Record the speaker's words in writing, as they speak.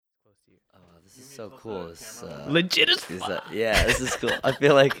you. Oh, this is so cool. This, Legit as fuck. yeah, this is cool. I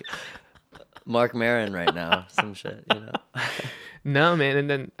feel like Mark Maron right now. Some shit, you know. No, man, and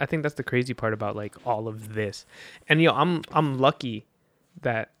then I think that's the crazy part about like all of this. And I'm lucky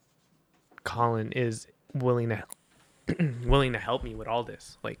that Colin is willing to willing to help me with all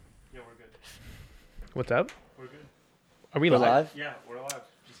this. Like, Yeah, we're good. what's up? We're good. Are we We're live? live? Yeah, we're live.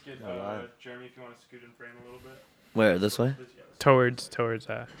 Just get We're live. Jeremy, if you want to scoot in frame a little bit. Where? This way? Towards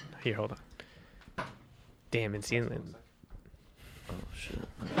here, hold on. Damn, it's in. Oh shit.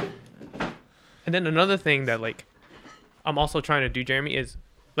 And then another thing that like I'm also trying to do, Jeremy, is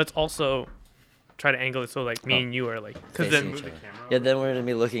let's also try to angle it so like me and you are like, because Facing then each Move the other. camera. Yeah, then we're gonna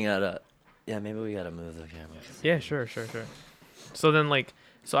be looking at a. Yeah, maybe we gotta move the camera. yeah, sure. So then like,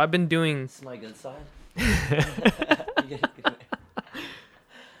 so I've been doing This is my good side.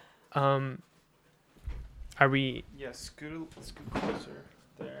 are we? Yeah, scoot closer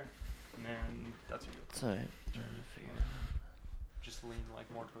there, and then that's your good. It's alright. Just lean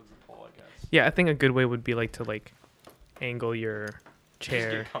like more towards the pole, I guess. Yeah, I think a good way would be like to like angle your Just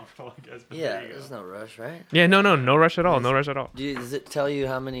chair. get comfortable, I guess. But Yeah, there you there's go. no rush, right? Yeah, no rush at all. No rush at all. Does it tell you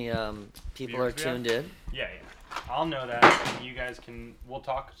how many people are Viewers we have? tuned in? Yeah. I'll know that, and you guys can. We'll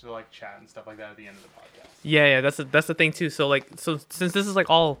talk to like chat and stuff like that at the end of the podcast. Yeah, that's the thing too. So like, so since this is like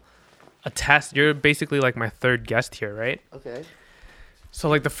all a test, you're basically like my third guest here, right? Okay. So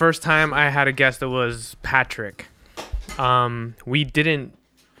like the first time I had a guest, it was Patrick. We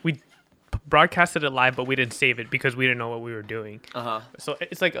broadcasted it live, but we didn't save it because we didn't know what we were doing. So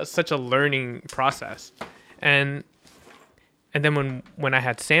it's like such a learning process. And then when I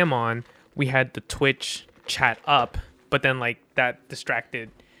had Sam on, we had the Twitch chat up, but then like that distracted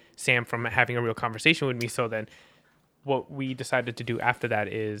Sam from having a real conversation with me. So then what we decided to do after that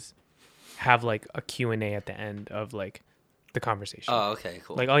is have like a Q&A at the end of like the conversation. Oh, okay,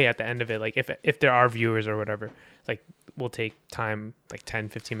 cool. Like, oh yeah, at the end of it, like if there are viewers or whatever, like we'll take time, like 10,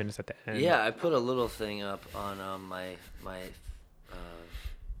 15 minutes at the end. Yeah, I put a little thing up on my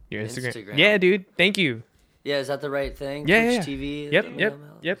Your Instagram. Instagram. Yeah, dude. Thank you. Yeah, is that the right thing? Yeah, Twitch yeah.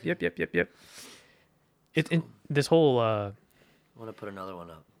 TV. Yep. It's in this whole I want to put another one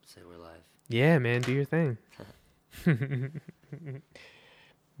up. Say we're live. yeah, man, do your thing.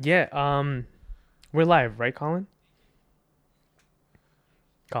 Yeah, we're live, right, Colin?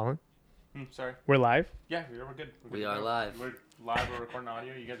 Sorry. We're live? Yeah, we're good. We're We good to are go. live. We're live. We're recording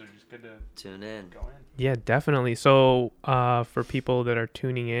audio. You guys are just good to Tune in. go in. Yeah, definitely. So, for people that are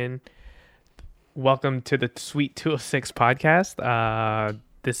tuning in, welcome to the Sweet 206 podcast.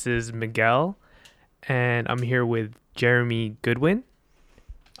 This is Miguel, and I'm here with Jeremy Goodwin.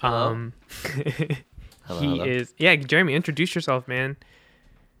 Hello. Hello. Is Jeremy, introduce yourself, man.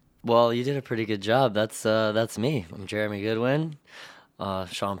 Well, you did a pretty good job. That's me. I'm Jeremy Goodwin.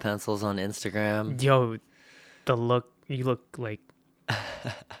 Sean Pencils on Instagram. Yo, you look like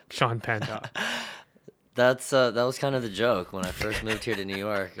Sean Penn. Dog. That was kind of the joke when I first moved here to New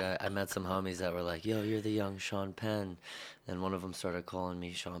York. I met some homies that were like, "Yo, you're the young Sean Penn," and one of them started calling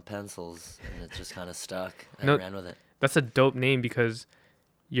me Sean Pencils, and it just kind of stuck. I No, ran with it. That's a dope name because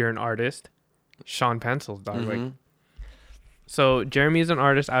you're an artist. Sean Pencils, dog. Like, Mhm. so Jeremy is an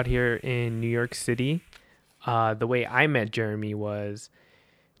artist out here in New York City. The way I met Jeremy was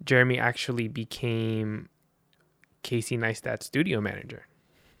Jeremy actually became Casey Neistat's studio manager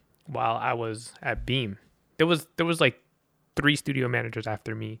while I was at Beam. There was like 3 studio managers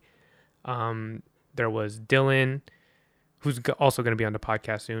after me. There was Dylan, who's also going to be on the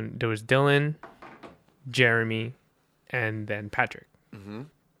podcast soon. There was Dylan, Jeremy, and then Patrick. Mhm.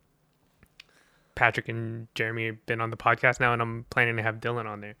 Patrick and Jeremy have been on the podcast now, and I'm planning to have Dylan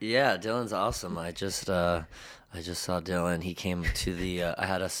on there. Yeah, Dylan's awesome. I just saw Dylan. He came to the. I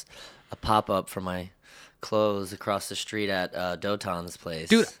had a pop up for my clothes across the street at Doton's place.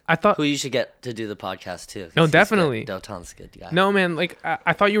 Dude, I thought Who you should get to do the podcast too. 'cause No, he's definitely. good. Doton's a good guy. no, man. Like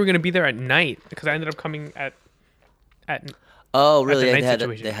I thought you were gonna be there at night because I ended up coming at. Oh, really? night They had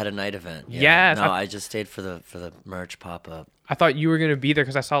situation. they had a night event. Yeah. Yes, No, I- I just stayed for the merch pop up. I thought you were gonna be there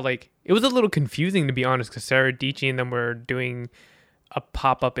because I saw like it was a little confusing to be honest because Sarah Dici and them were doing a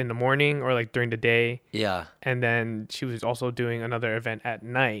pop up in the morning or like during the day, Yeah. and then she was also doing another event at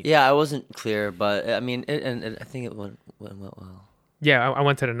night. Yeah, I wasn't clear, but I mean, and I think it went well. Yeah, I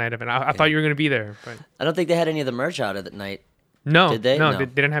went to the night event. I thought you were gonna be there, but I don't think they had any of the merch out at the night. no, Did they? No, No. they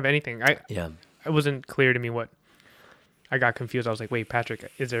didn't have anything. Yeah. It wasn't clear to me what. I got confused. I was like, wait, Patrick,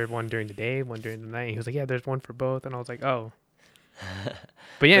 is there one during the day, one during the night? He was like, yeah, there's one for both. And I was like, oh.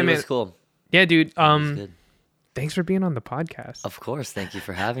 But yeah, It man. was cool. Yeah, dude. It was good. Thanks for being on the podcast. Of course. Thank you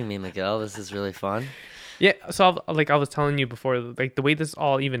for having me, Miguel. This is really fun. Yeah, so I was telling you before, like the way this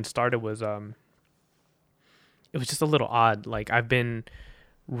all even started was it was just a little odd. Like I've been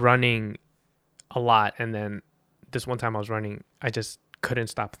running a lot, and then this one time I was running, I just couldn't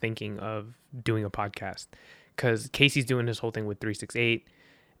stop thinking of doing a podcast because Casey's doing his whole thing with 368,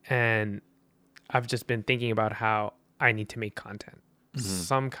 and I've just been thinking about how I need to make content,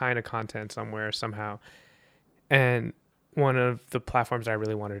 some kind of content somewhere, somehow. And one of the platforms I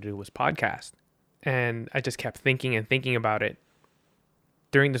really wanted to do was podcast. And I just kept thinking and thinking about it.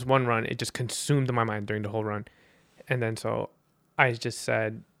 During this one run, it just consumed my mind during the whole run. And then so I just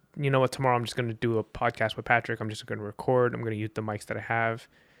said, you know what, tomorrow I'm just going to do a podcast with Patrick. I'm just going to record. I'm going to use the mics that I have.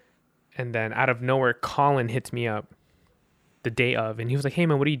 And then out of nowhere, Colin hits me up the day of. And he was like, hey,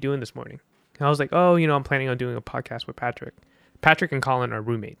 man, what are you doing this morning? And I was like, oh, I'm planning on doing a podcast with Patrick. Patrick and Colin are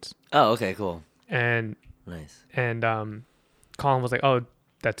roommates. Oh, okay, cool. And Nice. Colin was like, oh,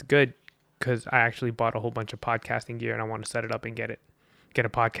 that's good, because I actually bought a whole bunch of podcasting gear and I want to set it up and get a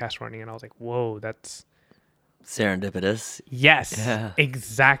podcast running. And I was like, whoa, that's Serendipitous. yes, Yeah.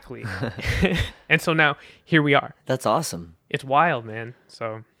 exactly. And so now here we are. That's awesome. It's wild, man.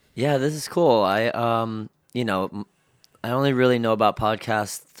 So Yeah, this is cool. I I only really know about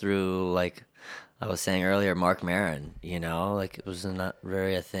podcasts through, like I was saying earlier, Mark Maron. Like it was not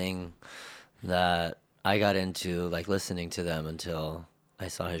very a thing that I got into, like listening to them until I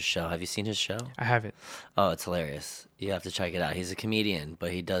saw his show. Have you seen his show? I haven't. Oh, it's hilarious. You have to check it out. He's a comedian,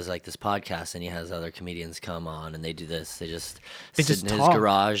 but he does like this podcast, and he has other comedians come on, and they do this. They just They sit just in talk. his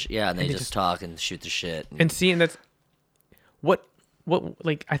garage, yeah, and they they just just- talk and shoot the shit. And seeing that's what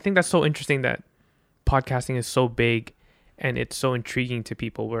like I think that's so interesting that podcasting is so big and it's so intriguing to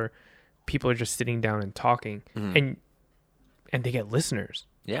people, where people are just sitting down and talking and they get listeners.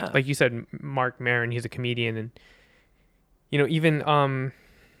 Yeah, Like you said, Mark Maron, he's a comedian, and even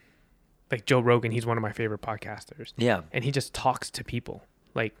like Joe Rogan, he's one of my favorite podcasters, yeah. and he just talks to people,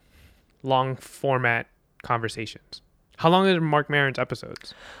 like long format conversations. How long are Mark Maron's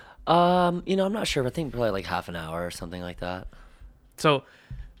episodes? I'm not sure. But I think probably like half an hour or something like that. So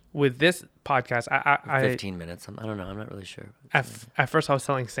with this podcast, I 15 minutes. I don't know. I'm not really sure. at first I was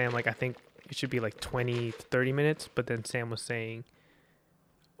telling Sam, like, I think it should be like 20 to 30 minutes, but then Sam was saying,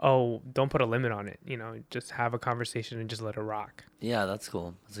 oh, don't put a limit on it, just have a conversation and just let it rock. Yeah, that's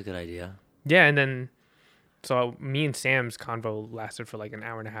cool. That's a good idea. Yeah. And then so me and Sam's convo lasted for like an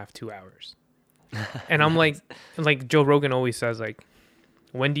hour and a half, 2 hours. And I'm like Joe Rogan always says, like,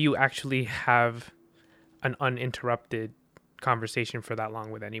 when do you actually have an uninterrupted conversation for that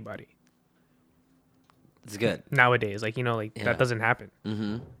long with anybody It's good. nowadays? Like, Yeah. that doesn't happen.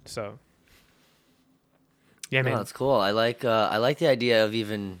 Mm-hmm. So yeah, No, man. that's cool. I like the idea of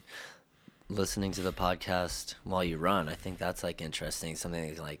even listening to the podcast while you run. I think that's like interesting. Something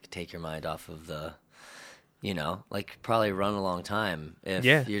that can like take your mind off of the, like probably run a long time if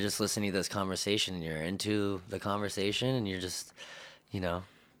Yeah. you're just listening to this conversation and you're into the conversation and you're just,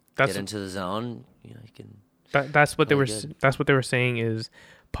 That's get into the zone. You can. that's what really that's what they were saying, is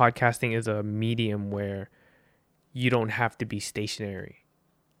podcasting is a medium where you don't have to be stationary.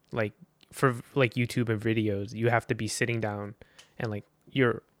 Like for like YouTube and videos, you have to be sitting down, and like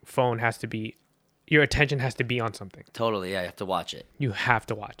your attention has to be on something. Totally, yeah. You have to watch it. You have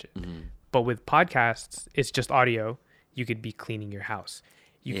to watch it. Mm-hmm. But with podcasts, it's just audio. You could be cleaning your house.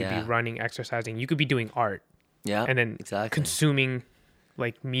 You could Yeah. be running, exercising. You could be doing art, Yeah, and then exactly. consuming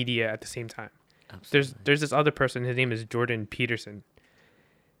like media at the same time. Absolutely. There's this other person. His name is Jordan Peterson,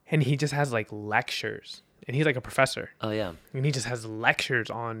 and he just has like lectures, and he's like a professor, Oh yeah, and he just has lectures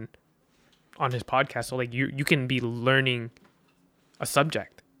on his podcast. So like you can be learning a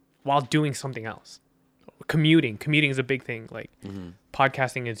subject while doing something else. Commuting is a big thing. Like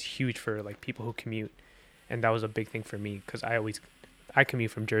podcasting is huge for like people who commute, and that was a big thing for me because I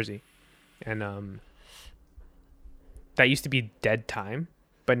commute from Jersey, and that used to be dead time,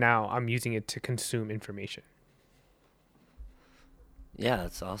 but now I'm using it to consume information. yeah.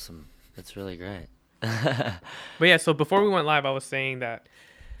 That's awesome. That's really great. But yeah, so before we went live, I was saying that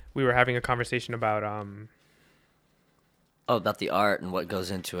we were having a conversation about Oh, about the art and what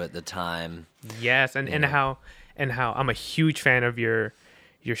goes into it, the time. yes, and Yeah. how I'm a huge fan of your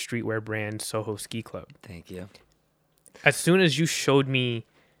streetwear brand, Soho Ski Club. Thank you. As soon as you showed me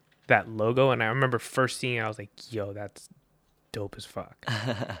that logo, and I remember first seeing it, I was like, yo, that's dope as fuck.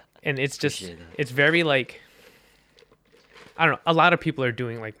 And it's just Appreciate that. it's very like, I don't know, a lot of people are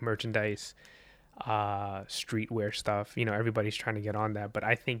doing like merchandise, streetwear stuff, everybody's trying to get on that, but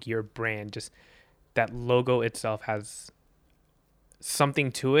I think your brand, just that logo itself has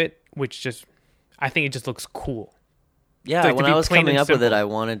something to it which just, I think it just looks cool. Yeah, like, to when be I was plain coming and up with it, simple. I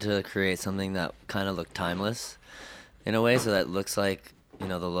wanted to create something that kind of looked timeless in a way, so that looks like, you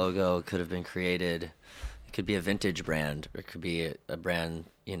know, the logo could have been created. It could be a vintage brand, or it could be a brand,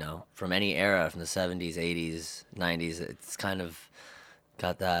 you know, from any era, from the 70s, 80s, 90s. It's kind of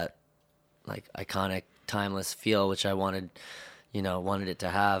got that like iconic, timeless feel, which I wanted it to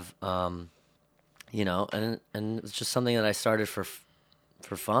have. You know, and it's just something that I started for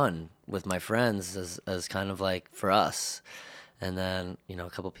fun with my friends, as kind of like for us. And then, you know, a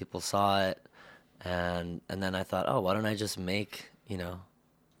couple people saw it, and then I thought, oh, why don't I just make, you know,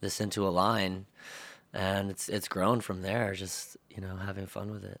 this into a line, and it's grown from there, just, you know, having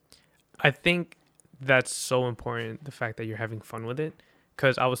fun with it. I think that's so important, the fact that you're having fun with it.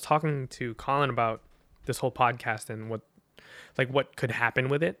 Because I was talking to Colin about this whole podcast and what could happen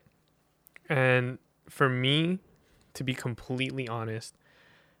with it. And for me, to be completely honest,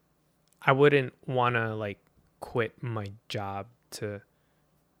 I wouldn't want to like quit my job to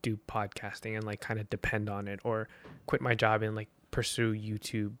do podcasting and like kind of depend on it, or quit my job and like pursue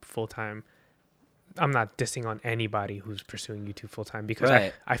YouTube full time. I'm not dissing on anybody who's pursuing YouTube full time, because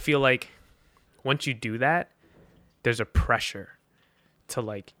Right. I feel like once you do that, there's a pressure to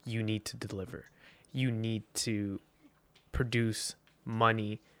like, you need to deliver. You need to produce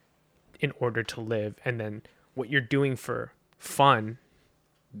money in order to live. And then what you're doing for fun.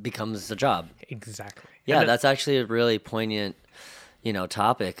 Becomes a job. Exactly. Yeah, And then- that's actually a really poignant, you know,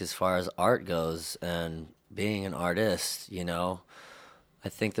 topic as far as art goes and being an artist, you know. I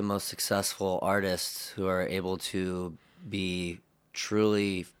think the most successful artists who are able to be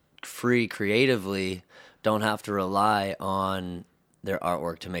truly free creatively don't have to rely on their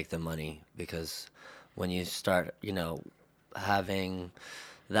artwork to make them money, because when you start, you know, having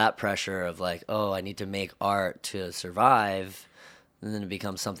that pressure of like, oh, I need to make art to survive, and then it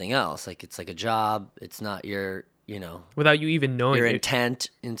becomes something else. Like, it's like a job. It's not your, you know, without you even knowing your it,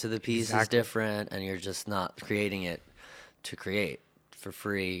 intent into the piece is Exactly. different, and you're just not creating it to create for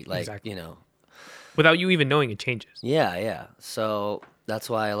free. Like, Exactly. you know, without you even knowing, it changes. yeah. So that's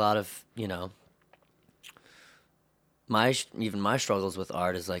why a lot of, you know, even my struggles with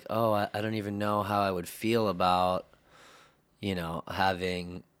art is like, oh, I don't even know how I would feel about, you know,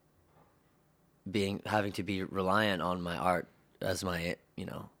 having to be reliant on my art as my, you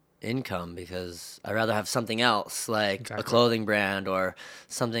know, income, because I'd rather have something else, like Exactly. a clothing brand or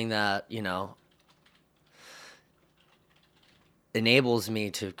something that, you know, enables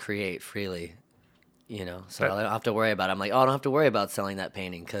me to create freely, you know, so That- I don't have to worry about it. I'm like, oh, I don't have to worry about selling that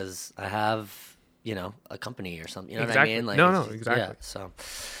painting because I have, you know, a company or something. You know Exactly. what I mean? Like, No, it's no, just- exactly. Yeah, so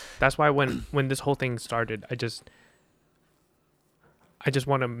That's why when this whole thing started, I just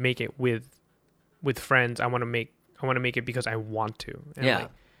want to make it with friends. I want to make it because I want to. And Yeah. like,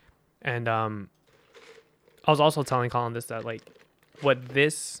 and I was also telling Colin this, that like, what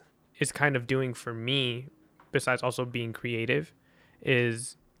this is kind of doing for me, besides also being creative,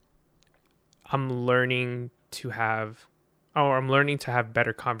 is I'm learning to have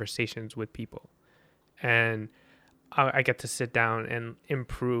better conversations with people. And I get to sit down and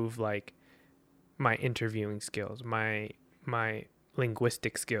improve like my interviewing skills, my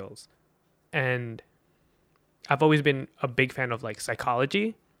linguistic skills. And I've always been a big fan of like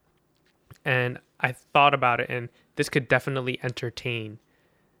psychology, and I thought about it, and this could definitely entertain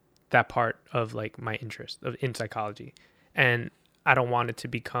that part of like my interest in psychology. And I don't want it to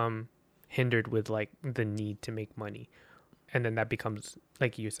become hindered with like the need to make money. And then that becomes,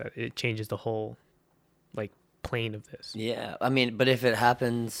 like you said, it changes the whole like plane of this. yeah. I mean, but if it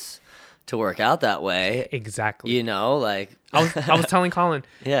happens to work out that way, Exactly. you know, like I was telling Colin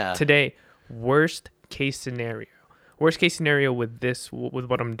yeah, today, worst case scenario with this, with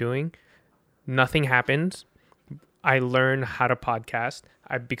what I'm doing, nothing happens. I learn how to podcast.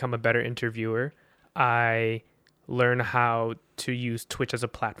 I become a better interviewer. I learn how to use Twitch as a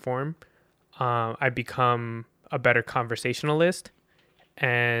platform. I become a better conversationalist,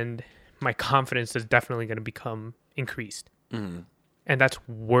 and my confidence is definitely going to become increased. Mhm. And that's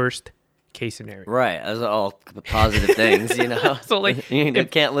worst case scenario. right. Those are all positive things, you know. So like, you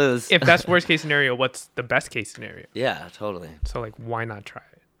if- can't lose. if that's worst case scenario, what's the best case scenario? Yeah, totally. So like, why not try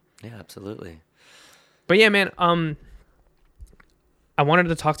it? Yeah, absolutely. But yeah, man, I wanted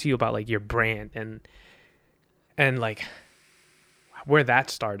to talk to you about like your brand and like where that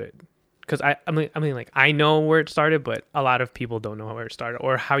started. Cause I mean, like, I know where it started, but a lot of people don't know where it started,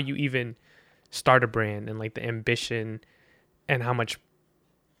 or how you even start a brand, and like the ambition and how much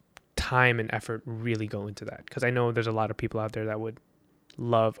time and effort really go into that. Cause I know there's a lot of people out there that would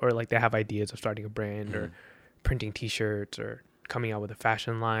love, or like they have ideas of starting a brand or printing t-shirts or coming out with a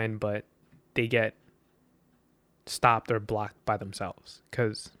fashion line, but they get stopped or blocked by themselves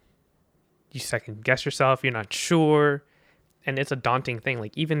because you second guess yourself, you're not sure, and it's a daunting thing.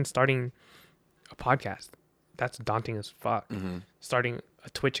 Like even starting a podcast, that's daunting as fuck. Mm-hmm. Starting a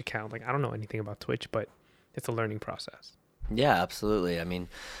Twitch account, like I don't know anything about Twitch, but it's a learning process. Yeah, absolutely. I mean,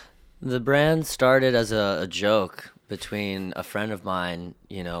 the brand started as a joke between a friend of mine,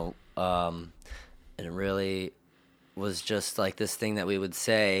 and it really was just like this thing that we would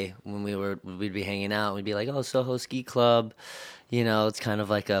say when we'd be hanging out. We'd be like, "Oh, Soho Ski Club," it's kind of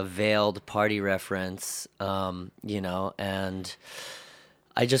like a veiled party reference, and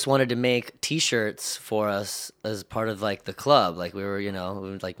I just wanted to make T-shirts for us as part of like the club. Like we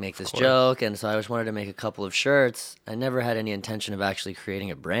would like make this joke, and so I just wanted to make a couple of shirts. I never had any intention of actually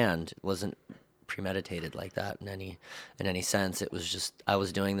creating a brand. It wasn't premeditated like that in any sense. It was just I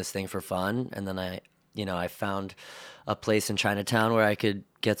was doing this thing for fun, and then I found a place in Chinatown where I could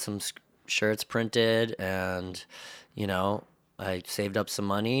get some shirts printed, and I saved up some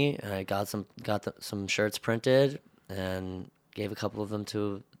money and I got some shirts printed and gave a couple of them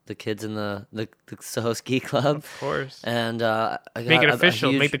to the kids in the Soho Ski Club. Of course. And I got make it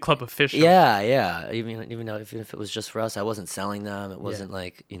official. Make the club official. Yeah. Even if it was just for us, I wasn't selling them. It wasn't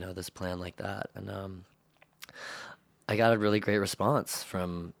like this plan like that. And I got a really great response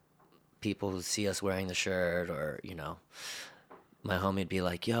from people who see us wearing the shirt, or my homie'd be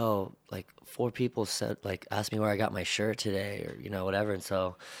like, "Yo, like 4 people asked me where I got my shirt today," or whatever. And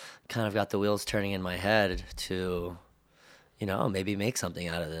so, kind of got the wheels turning in my head to, maybe make something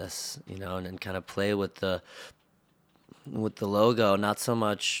out of this, and then kind of play with the logo, not so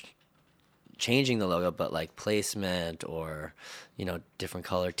much changing the logo, but like placement or, different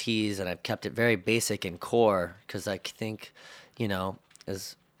color tees. And I've kept it very basic and core because I think,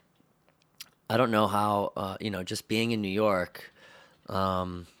 as I don't know how, just being in New York,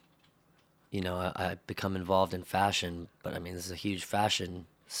 I've become involved in fashion, but I mean, this is a huge fashion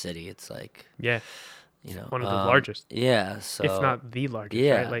city. It's like, yeah, one of the largest. Yeah. So if not the largest,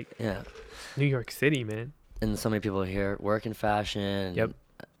 yeah, right? Like yeah. New York City, man. And so many people here work in fashion. Yep.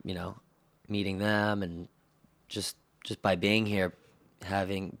 And, meeting them, and just by being here,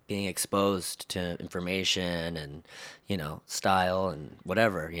 being exposed to information and, style and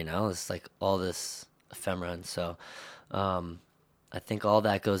whatever, it's like all this ephemera. And so, I think all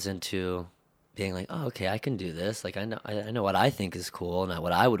that goes into being like, oh, okay, I can do this. Like I know what I think is cool, not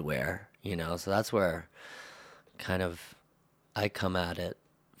what I would wear, so that's where kind of I come at it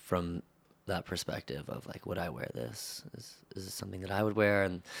from that perspective of like, would I wear this? Is this something that I would wear?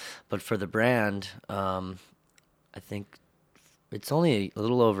 But for the brand, I think it's only a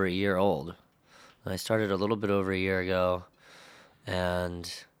little over a year old. I started a little bit over a year ago,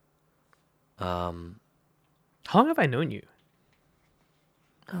 and how long have I known you?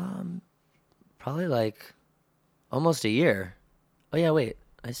 Probably like almost a year. Oh yeah, wait.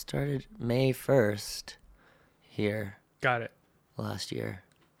 I started May 1st here Got it. last year.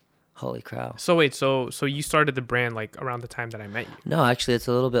 Holy cow. So wait, so you started the brand like around the time that I met you? No, actually, it's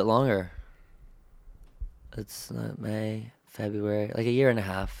a little bit longer. It's May, February, like a year and a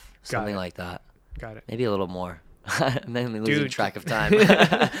half, something like that. Got it. Maybe a little more. I'm mainly losing Dude. track of time.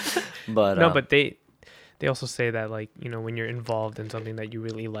 But No, but they also say that like, when you're involved in something that you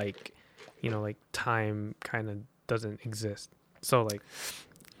really like, like time kind of doesn't exist. So like,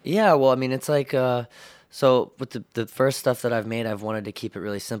 yeah, well, I mean, it's like, so with the first stuff that I've made, I've wanted to keep it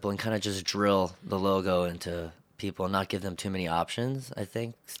really simple and kind of just drill the logo into people and not give them too many options. I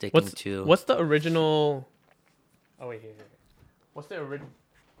think what's the original? Oh wait, here. What's the original?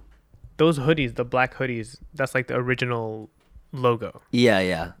 Those hoodies, the black hoodies. That's like the original logo.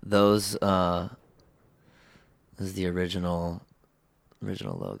 Yeah. Those this is the original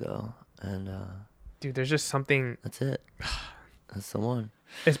logo, and dude, there's just something. That's it. That's the one.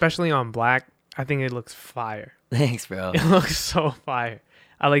 Especially on black, I think it looks fire. Thanks, bro. It looks so fire.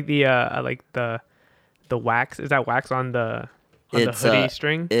 I like the wax. Is that wax on the hoodie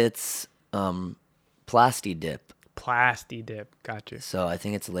string? It's Plasti Dip. Plasti Dip. Gotcha. So I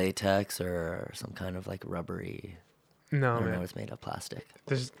think it's latex or some kind of like rubbery. No, I don't man. know what it's made of, plastic.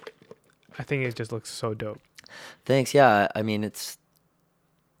 I think it just looks so dope. Thanks. Yeah, I mean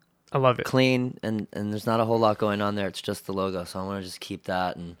I love it. Clean and there's not a whole lot going on there. It's just the logo. So I want to just keep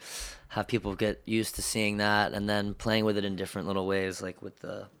that and have people get used to seeing that, and then playing with it in different little ways, like with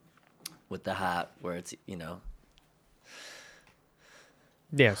the hat where it's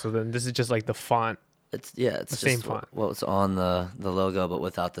Yeah. So then this is just like the font. It's the just same font. What's on the logo, but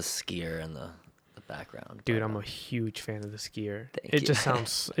without the skier and the background. Dude, But, I'm a huge fan of the skier. Thank It you. just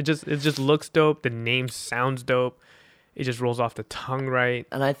sounds. It just looks dope. The name sounds dope. It just rolls off the tongue right.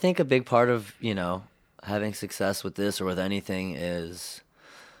 And I think a big part of having success with this or with anything is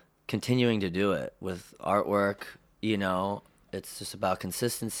continuing to do it with artwork. It's just about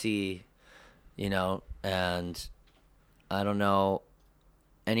consistency, and I don't know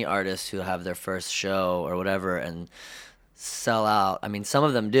any artists who have their first show or whatever and sell out. I mean, some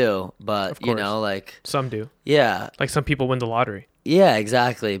of them do, but Of course. like, Some do. yeah, Like some people win the lottery. yeah,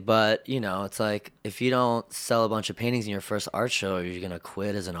 exactly. But it's like if you don't sell a bunch of paintings in your first art show, are you gonna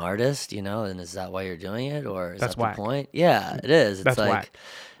quit as an artist? And is that why you're doing it, or is That's that whack. the point? Yeah, it is. It's That's like, whack.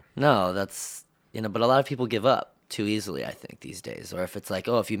 no, that's but a lot of people give up too easily, I think, these days. Or if it's like,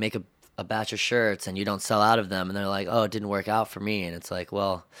 oh, if you make a batch of shirts and you don't sell out of them, and they're like, oh, it didn't work out for me, and it's like,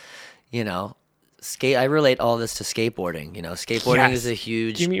 well, I relate all this to skateboarding. Skateboarding Yes. is a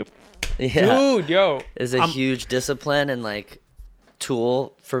huge Give me, yeah, dude, yo. is a huge discipline and like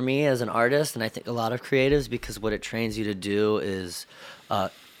tool for me as an artist, and I think a lot of creatives, because what it trains you to do is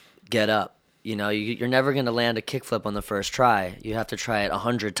get up. You're never going to land a kickflip on the first try. You have to try it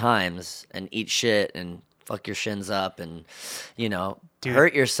 100 times and eat shit and fuck your shins up and Dude.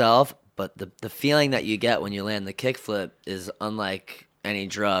 hurt yourself, but the feeling that you get when you land the kickflip is unlike any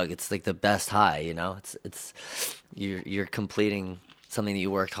drug. It's like the best high. It's you're completing something that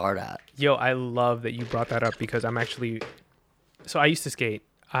you worked hard at. Yo, I love that you brought that up because I'm actually. So I used to skate.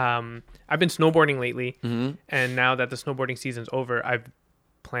 I've been snowboarding lately, and now that the snowboarding season's over, I've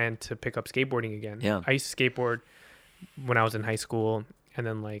planned to pick up skateboarding again. Yeah. I used to skateboard when I was in high school, and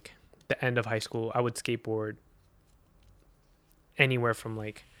then like the end of high school, I would skateboard anywhere from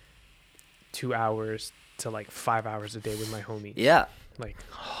like 2 hours to like 5 hours a day with my homie. Yeah. Like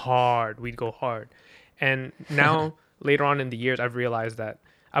hard. We'd go hard. And now later on in the years, I've realized that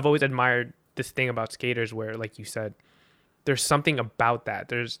I've always admired this thing about skaters where, like you said, there's something about that.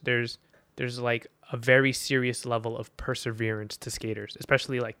 There's like a very serious level of perseverance to skaters,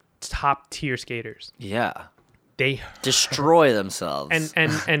 especially like top tier skaters. Yeah. They Destroy themselves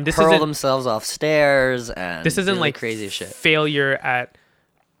and this hurl isn't themselves off stairs and this isn't do the like craziest shit. failure at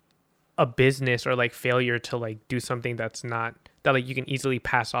a business or like failure to like do something that's not that like you can easily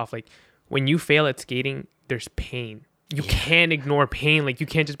pass off. Like when you fail at skating, there's pain. You can't ignore pain. Like you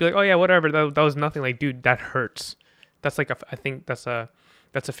can't just be like, oh yeah, whatever. That was nothing. Like, dude, that hurts. That's like I think that's a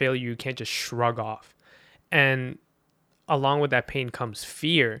failure you can't just shrug off. And along with that pain comes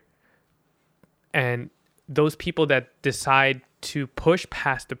fear. And those people that decide to push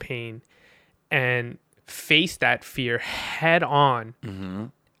past the pain and face that fear head on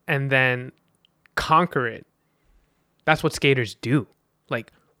and then conquer it. That's what skaters do,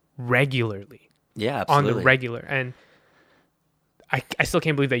 like regularly. Yeah, On absolutely. the regular. And I still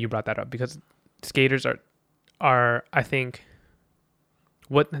can't believe that you brought that up because skaters are I think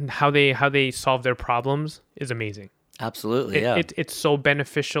how they solve their problems is amazing. Absolutely, yeah. It's so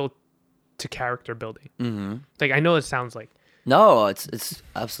beneficial to character building. Mm-hmm. Like I know it sounds like No, it's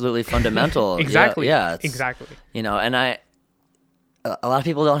absolutely fundamental. exactly. Yeah, exactly. And a lot of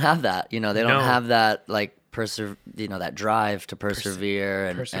people don't have that. They don't No. have that like that drive to persevere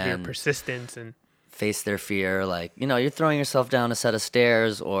and persistence and face their fear. Like, you're throwing yourself down a set of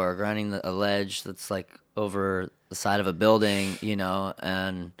stairs or grinding a ledge that's like over the side of a building,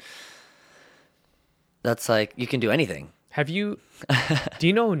 and that's like, you can do anything. Have you do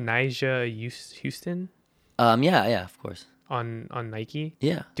you know Nyjah Houston Yeah, of course. on Nike?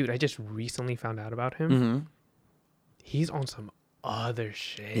 Yeah. Dude, I just recently found out about him. Mm-hmm. He's on some other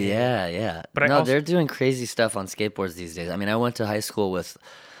shit. Yeah. But they're doing crazy stuff on skateboards these days. I mean, I went to high school with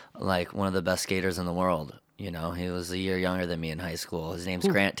like one of the best skaters in the world. He was a year younger than me in high school. His name's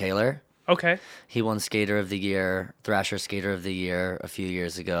Grant Taylor. Okay. He won Skater of the Year, Thrasher Skater of the Year a few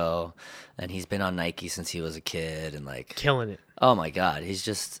years ago, and he's been on Nike since he was a kid. And like, Killing it. oh my God, he's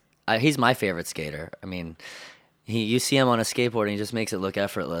my favorite skater. I mean, you see him on a skateboard and he just makes it look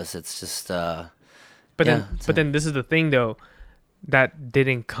effortless. It's just, But yeah, then this is the thing though, that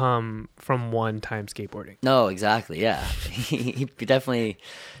didn't come from one-time skateboarding. no, exactly, yeah. He definitely,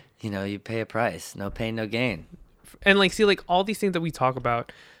 you pay a price. No pain, no gain. And like, see, like all these things that we talk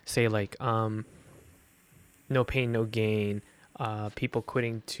about, say like, no pain, no gain, people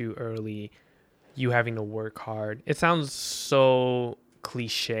quitting too early, you having to work hard. It sounds so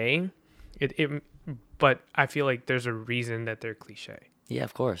cliche. But I feel like there's a reason that they're cliche. Yeah,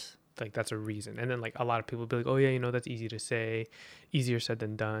 of course. Like that's a reason. And then like a lot of people be like, oh yeah, that's easy to say, easier said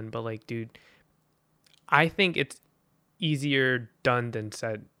than done. But like, dude, I think it's easier done than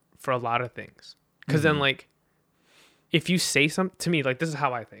said for a lot of things. Because then like, if you say something to me, like this is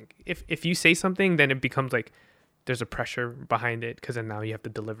how I think. If you say something, then it becomes like there's a pressure behind it because then now you have to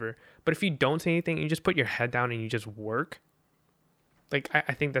deliver. But if you don't say anything, you just put your head down and you just work, Like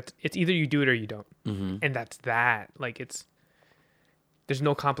I think it's either you do it or you don't, Mm-hmm. and that's that. Like there's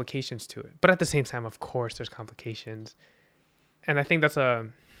no complications to it, but at the same time, of course, there's complications, and I think that's how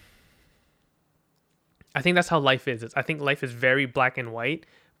life is. I think life is very black and white,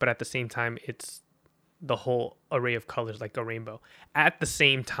 but at the same time, it's the whole array of colors like a rainbow. At the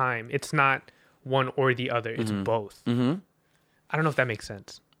same time, it's not one or the other. It's both. Mm-hmm. I don't know if that makes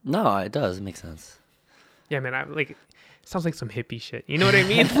sense. No, it does. It makes sense. Yeah, man. It sounds like some hippie shit. You know what I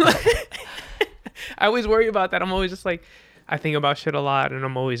mean? I always worry about that. I'm always just like, I think about shit a lot, and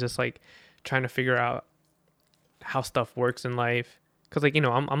I'm always just like trying to figure out how stuff works in life. Cause like,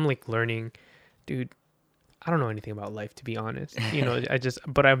 I'm like learning, dude. I don't know anything about life, to be honest.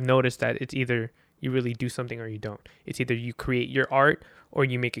 But I've noticed that it's either you really do something or you don't. It's either you create your art or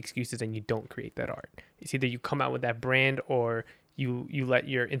you make excuses and you don't create that art. It's either you come out with that brand or you let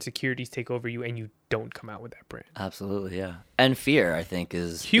your insecurities take over you and you don't come out with that brand. Absolutely, yeah. And fear, I think,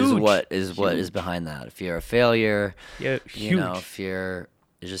 is Huge. what is behind that. Fear of failure. Yeah, huge. Fear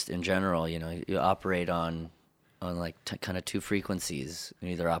just in general. You operate on like kind of two frequencies. You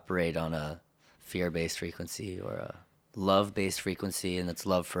either operate on a fear-based frequency or a love-based frequency, and it's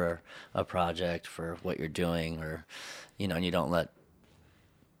love for a project, for what you're doing, or and you don't let.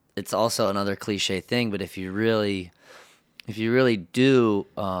 It's also another cliche thing, but if you really do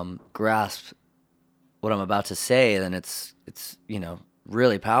grasp what I'm about to say, then it's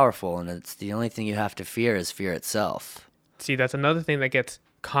really powerful, and it's the only thing you have to fear is fear itself. See, that's another thing that gets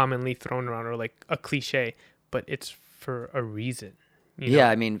commonly thrown around, or like a cliche, but it's for a reason. Yeah,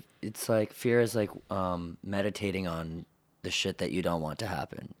 I mean, it's like fear is like meditating on the shit that you don't want to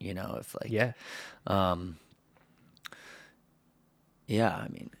happen. If like yeah, yeah, I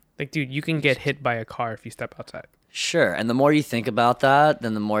mean, like dude, you can get hit by a car if you step outside. Sure, and the more you think about that,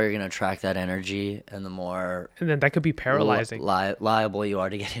 then the more you're gonna attract that energy, and the more and then that could be paralyzing, liable you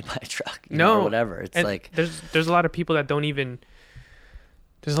are to get hit by a truck. No, or whatever. It's and like there's a lot of people that don't even.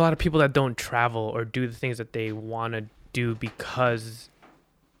 There's a lot of people that don't travel or do the things that they want to do because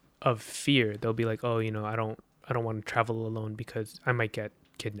of fear. They'll be like, oh, I don't want to travel alone because I might get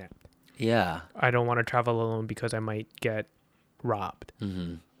kidnapped. Yeah. I don't want to travel alone because I might get robbed.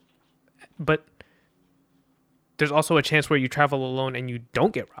 Mm-hmm. But there's also a chance where you travel alone and you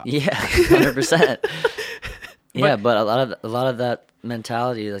don't get robbed. Yeah, 100%. Yeah, but a lot of that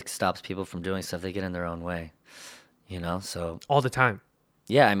mentality like stops people from doing stuff. They get in their own way, So all the time.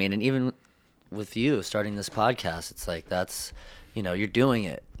 Yeah, I mean, and even with you starting this podcast, it's like that's, you're doing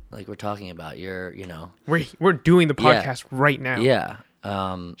it. Like we're talking about, you're. We're doing the podcast right now. Yeah.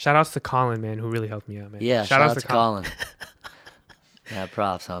 Shout outs to Colin, man, who really helped me out, man. Yeah. Shout out to Colin. Yeah,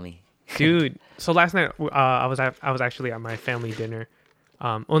 props, homie. Dude, so last night I was actually at my family dinner.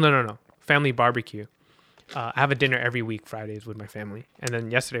 No, family barbecue. I have a dinner every week Fridays with my family, and then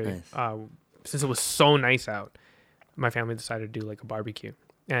yesterday, since it was so nice out, my family decided to do like a barbecue.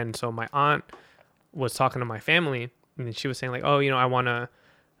 And so my aunt was talking to my family, and she was saying like, oh, I want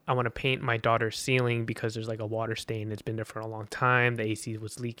to paint my daughter's ceiling because there's like a water stain. It's been there for a long time. The AC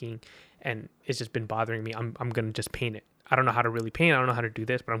was leaking, and it's just been bothering me. I'm gonna just paint it. I don't know how to really paint. I don't know how to do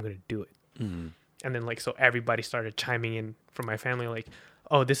this, but I'm gonna do it. Mm-hmm. And then so everybody started chiming in from my family like,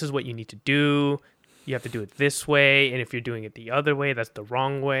 oh, this is what you need to do. You have to do it this way, and if you're doing it the other way, that's the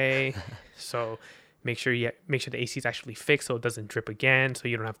wrong way. So make sure the AC is actually fixed so it doesn't drip again, so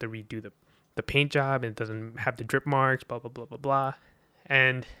you don't have to redo the paint job and it doesn't have the drip marks, blah, blah, blah, blah, blah.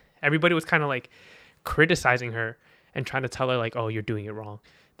 And everybody was kind of like criticizing her and trying to tell her like, oh, you're doing it wrong.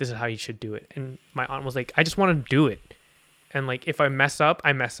 This is how you should do it. And my aunt was like, I just want to do it. And like, if I mess up,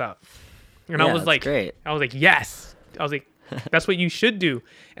 I mess up. And yeah, I was like, great. I was like, yes. I was like, that's what you should do.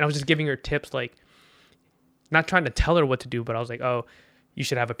 And I was just giving her tips, like not trying to tell her what to do, but I was like, oh, you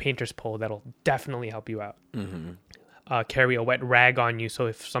should have a painter's pole. That'll definitely help you out. Mm-hmm. Carry a wet rag on you. So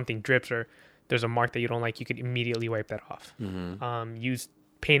if something drips or there's a mark that you don't like, you could immediately wipe that off. Mm-hmm. Use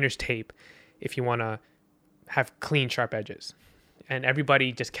painter's tape if you want to have clean, sharp edges. And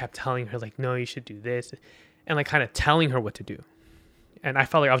everybody just kept telling her like, no, you should do this. And like kind of telling her what to do. And I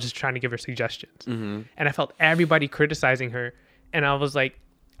felt like I was just trying to give her suggestions. Mm-hmm. And I felt everybody criticizing her. And I was like,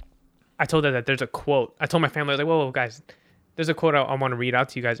 I told her that there's a quote. I told my family, I was like, whoa, guys, there's a quote I want to read out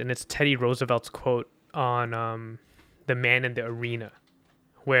to you guys. And it's Teddy Roosevelt's quote on The Man in the Arena,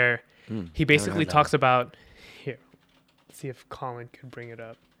 where he basically talks about, here, let's see if Colin could bring it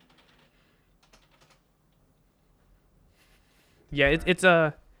up. Yeah, it's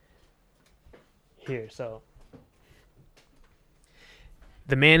a, here, so.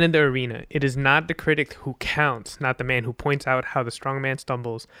 The man in the arena. It is not the critic who counts, not the man who points out how the strong man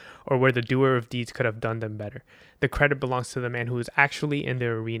stumbles or where the doer of deeds could have done them better. The credit belongs to the man who is actually in the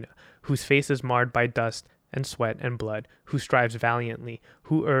arena, whose face is marred by dust and sweat and blood, who strives valiantly,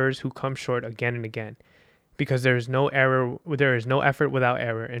 who errs, who comes short again and again. Because there is no effort without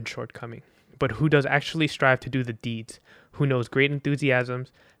error and shortcoming. But who does actually strive to do the deeds, who knows great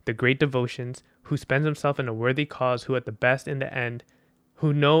enthusiasms, the great devotions, who spends himself in a worthy cause, who best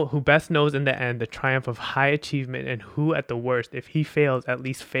knows in the end the triumph of high achievement, and who at the worst, if he fails, at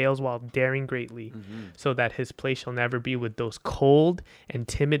least fails while daring greatly, so that his place shall never be with those cold and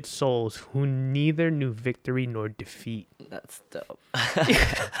timid souls who neither knew victory nor defeat. That's dope.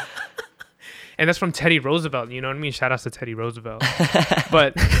 And that's from Teddy Roosevelt, you know what I mean? Shout outs to Teddy Roosevelt.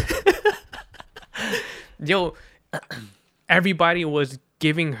 But yo, everybody was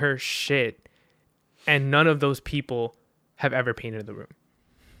giving her shit, and none of those people have ever painted the room.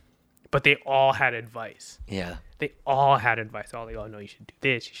 But they all had advice. Yeah. They all had advice. All like, oh no, you should do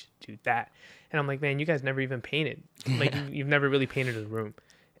this, you should do that. And I'm like, man, you guys never even painted. Like you've never really painted a room.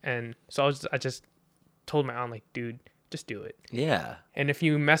 And so I just told my aunt, like, dude, just do it. Yeah. And if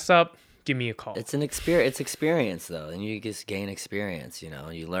you mess up, give me a call. It's an experience. It's experience though, and you just gain experience. You know,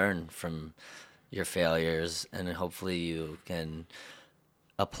 you learn from your failures, and hopefully you can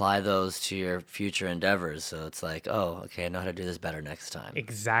apply those to your future endeavors. So it's like, oh, okay, I know how to do this better next time.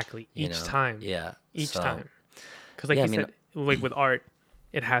 Exactly. Each time. Yeah. Each time. Because like yeah, you said, like with art,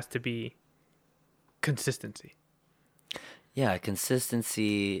 it has to be consistency. Yeah,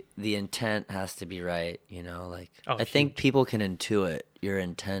 consistency. The intent has to be right. You know, like I think huge. people can intuit your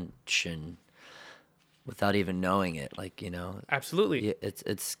intention without even knowing it. Like, you know, Absolutely.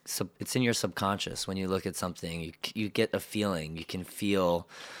 it's in your subconscious. When you look at something, you get a feeling. You can feel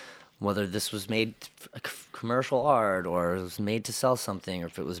whether this was made commercial art, or it was made to sell something, or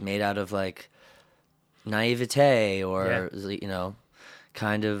if it was made out of like naivete, or you know,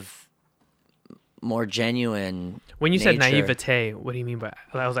 kind of more genuine. When you said nature. naivete, what do you mean by?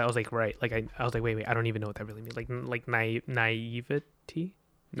 I was like, right. Like I was like, wait, I don't even know what that really means. Like naivety,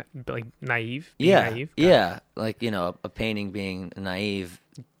 like naive. Being Yeah, naive? yeah. Like, you know, a painting being naive,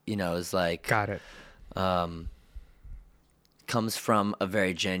 you know, is like Got it. comes from a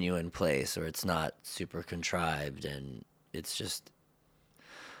very genuine place, or it's not super contrived, and it's just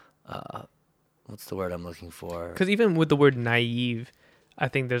what's the word I'm looking for? Because even with the word naive, I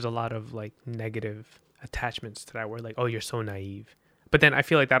think there's a lot of like negative attachments to that word, like, oh, you're so naive. But then I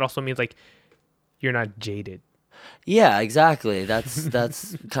feel like that also means like you're not jaded. Yeah, exactly.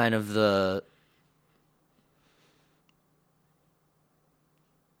 That's kind of the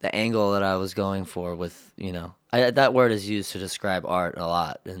angle that I was going for with, you know, that word is used to describe art a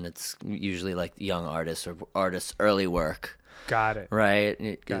lot, and it's usually like young artists or artists' early work. Got it. Right,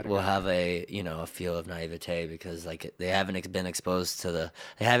 it Got it, will got have a, you know, a feel of naivete, because like they haven't been exposed to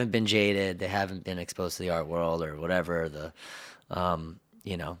they haven't been jaded, they haven't been exposed to the art world or whatever,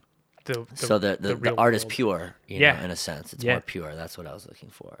 you know. So the real art is world. pure, you Yeah. know, in a sense. It's Yeah. more pure. That's what I was looking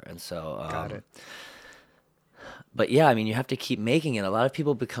for. And so Got it. But yeah, I mean, you have to keep making it. A lot of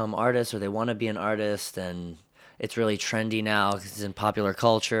people become artists, or they want to be an artist, and it's really trendy now because it's in popular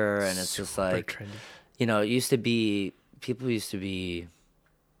culture, and it's just Super like, trendy. you know, people used to be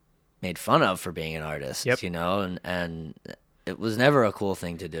made fun of for being an artist, Yep. you know, and it was never a cool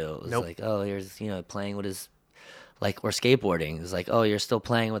thing to do. It was Nope. like, oh, here's, you know, playing with his, like, or skateboarding. It's like, oh, you're still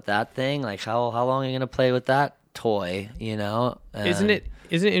playing with that thing? Like, how long are you going to play with that toy, you know? Isn't And-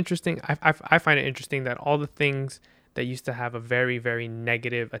 it interesting? I find it interesting that all the things that used to have a very, very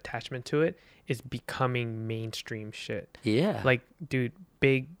negative attachment to it is becoming mainstream shit. Yeah. Like, dude,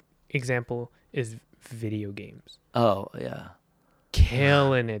 big example is video games. Oh, yeah.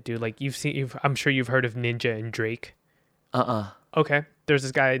 Killing it, dude. Like I'm sure you've heard of Ninja and Drake. Okay. There's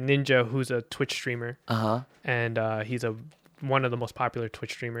this guy Ninja who's a Twitch streamer, and he's one of the most popular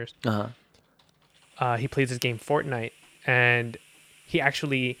Twitch streamers. He plays this game Fortnite, and he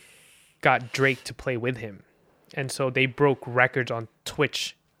actually got Drake to play with him, and so they broke records on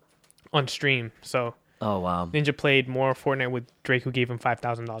Twitch on stream. So Oh, wow. Ninja played more Fortnite with Drake, who gave him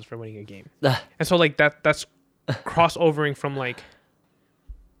 $5,000 for winning a game. And so like that's crossovering from like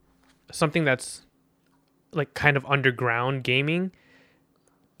something that's like kind of underground gaming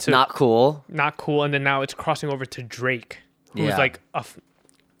to Not cool. not cool, and then now it's crossing over to Drake, who's Yeah. like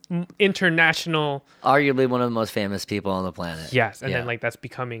international. Arguably one of the most famous people on the planet. Yes, and Yeah. then like that's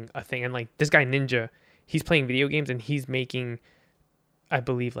becoming a thing, and like this guy Ninja, he's playing video games and he's making, I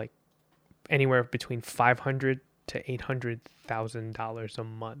believe, like anywhere between $500,000 to $800,000 a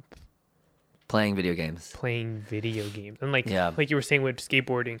month Playing video games. Playing video games. And like Yeah. like you were saying with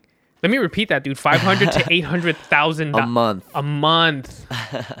skateboarding. Let me repeat that, dude. 500 to 800,000 A month. a month.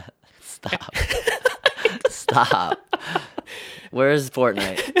 Stop. Stop. Where's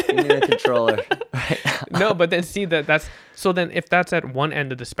Fortnite? Give me the controller. Right now. No, but then see that's so then if that's at one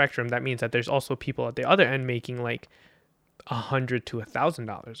end of the spectrum, that means that there's also people at the other end making like $100 to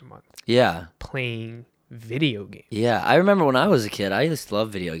 $1,000 a month Yeah. playing video games. Yeah. I remember when I was a kid, I used to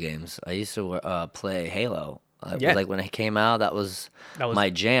love video games. I used to play Halo. Yeah. Like when it came out, that was That was my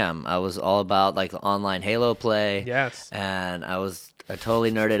jam. I was all about like the online Halo play. yes. And I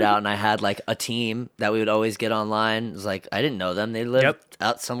totally nerded out, and I had like a team that we would always get online. It was like I didn't know them; they lived Yep.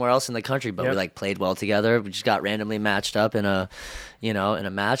 out somewhere else in the country, but we Yep. like played well together. We just got randomly matched up in a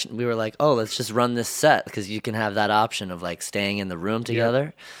match. And we were like, oh, let's just run this set because you can have that option of like staying in the room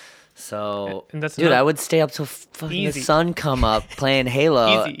together. So, And that's dude, not- I would stay up till fucking Easy. the sun come up playing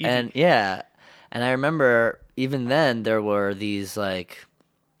Halo, Easy. and yeah, and I remember even then there were these like.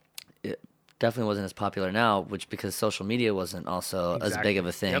 Definitely wasn't as popular now, which because social media wasn't also as big of a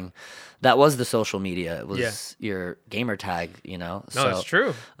Exactly. thing. Yep. That was the social media. It was Yeah. your gamer tag, No, So, it's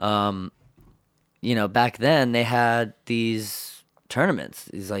true. Back then they had these tournaments,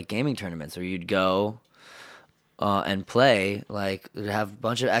 these like gaming tournaments where you'd go and play. Like they'd have a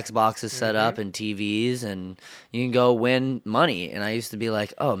bunch of Xboxes set up and TVs, and you can go win money. And I used to be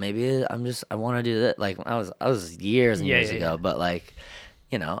like, oh, maybe I want to do that. Like I was years and years ago, but like.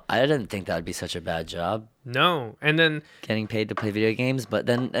 I didn't think that would be such a bad job, No. And then getting paid to play video games. But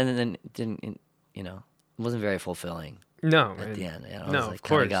then it didn't, it wasn't very fulfilling no. at the end. I no, was of like, kind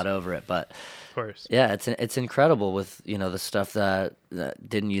course. of got over it. But Of course. yeah, it's incredible with the stuff that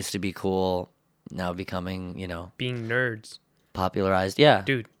didn't used to be cool now becoming Being nerds. popularized. Yeah,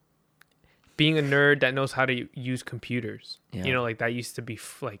 Dude. Being a nerd that knows how to use computers. Yeah. Like that used to be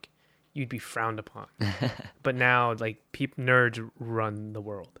like you'd be frowned upon. But now like nerds run the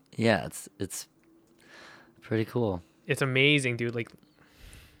world. yeah, it's pretty cool. It's amazing, dude. Like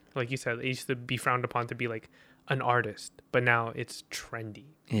you said, it used to be frowned upon to be like an artist, but now it's trendy.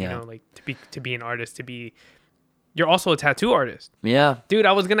 Yeah. Like to be an artist, you're also a tattoo artist. Yeah, Dude,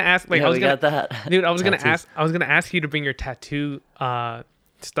 I was gonna ask yeah, we got that. Dude, I was Tattoos. gonna ask you to bring your tattoo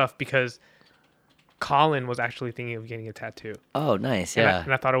stuff because Colin was actually thinking of getting a tattoo. Oh, nice. And Yeah,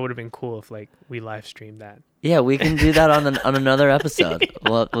 and I thought it would have been cool if like we live streamed that. yeah, we can do that on another episode.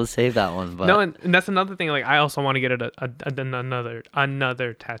 We'll save that one. But No, and that's another thing. Like I also want to get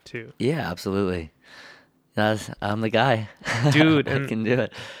another tattoo. yeah, absolutely. I'm the guy, Dude, I and- can do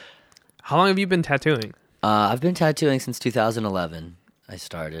it. How long have you been tattooing? I've been tattooing since 2011. I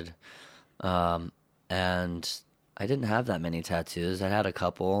started, and I didn't have that many tattoos. I had a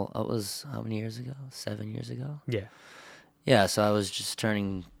couple. It was how many years ago? 7 years ago. Yeah. Yeah, so I was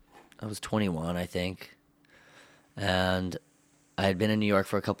 21, I think. And I had been in New York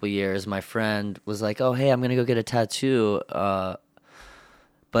for a couple years. My friend was like, oh, hey, I'm going to go get a tattoo,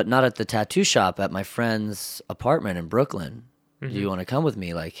 but not at the tattoo shop, at my friend's apartment in Brooklyn. Do you want to come with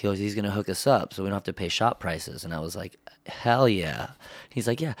me? Like, he's going to hook us up so we don't have to pay shop prices. And I was like, hell yeah. He's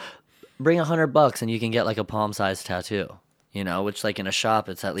like, yeah, bring $100 and you can get like a palm-sized tattoo. Which like in a shop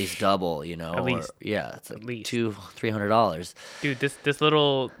it's at least double, At least. yeah, it's like At least. $200-$300. Dude, this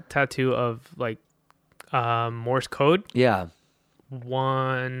little tattoo of like Morse code, Yeah,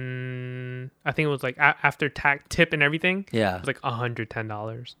 I think it was like after tip and everything, it yeah. was like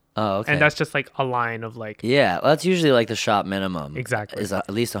 $110. Oh, okay. And that's just like a line of like yeah, well, that's usually like the shop minimum. Exactly. Is at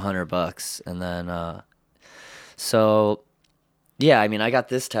least $100, and then so yeah, I mean, I got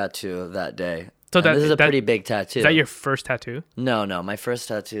this tattoo that day. So And this is a that- pretty big tattoo. Is that your first tattoo? No, my first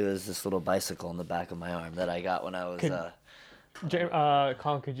tattoo is this little bicycle on the back of my arm that I got when I was.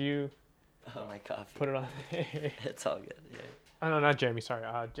 Colin, could you Oh, my coffee. put it on? It's all good. Yeah. Oh no, not Jeremy. Sorry,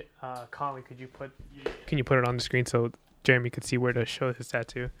 Colin, can you put it on the screen so Jeremy could see where to show his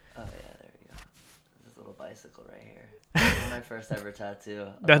tattoo? Oh yeah, there you go. This little bicycle right here. This is my first ever tattoo.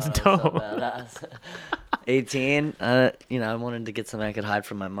 I That's thought I was dope. So badass. 18. I wanted to get something I could hide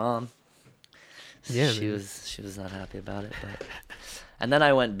from my mom. Yeah, she man. was not happy about it, but. And then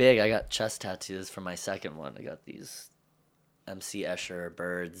I went big. I got chest tattoos for my second one. I got these MC Escher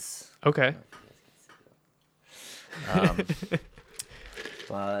birds. Okay.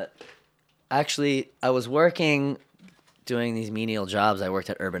 But actually, I was working doing these menial jobs. I worked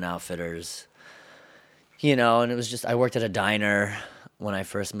at Urban Outfitters, and it was just I worked at a diner when I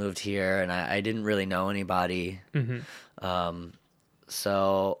first moved here, and I didn't really know anybody.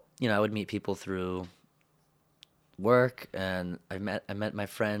 So I would meet people through work, and I met my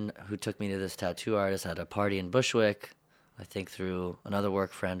friend who took me to this tattoo artist at a party in Bushwick I think through another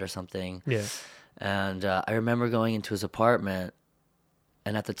work friend or something. Yeah. And I remember going into his apartment,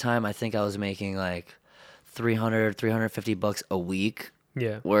 and at the time I think I was making like 350 bucks a week,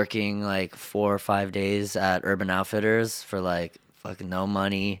 Yeah. working like 4 or 5 days at Urban Outfitters for like fucking no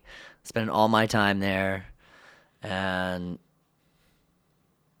money, spending all my time there. And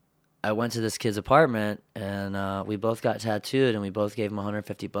I went to this kid's apartment, and we both got tattooed, and we both gave him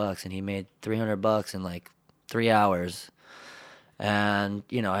 150 bucks, and he made 300 bucks in like 3 hours. And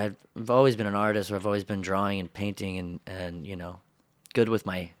I've always been an artist, or I've always been drawing and painting and good with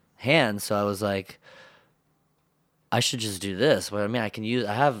my hands. So I was like, I should just do this. But I mean,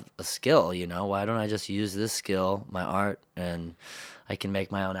 I have a skill, why don't I just use this skill, my art, and I can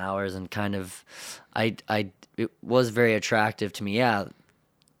make my own hours. And kind of, it was very attractive to me. Yeah,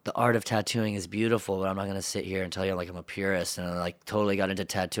 the art of tattooing is beautiful, but I'm not gonna sit here and tell you like I'm a purist and I like totally got into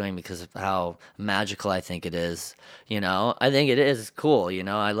tattooing because of how magical I think it is. I think it is cool.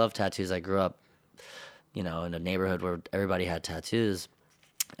 I love tattoos. I grew up, in a neighborhood where everybody had tattoos,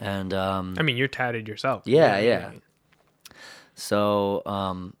 and I mean, you're tatted yourself. yeah. So,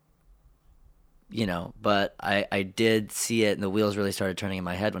 but I did see it, and the wheels really started turning in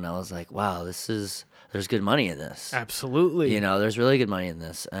my head when I was like, wow, there's good money in this. Absolutely. There's really good money in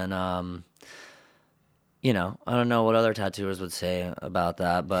this. And, I don't know what other tattooers would say about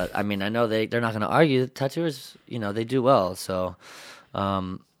that, but I mean, I know they're not going to argue. Tattooers, they do well. So,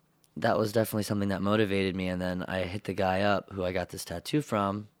 that was definitely something that motivated me. And then I hit the guy up who I got this tattoo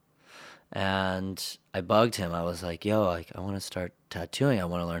from, and I bugged him. I was like, yo, I want to start tattooing. I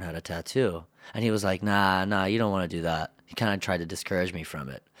want to learn how to tattoo. And he was like, nah, you don't want to do that. He kind of tried to discourage me from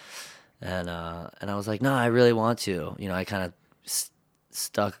it. And I was like, no, I really want to. I kind of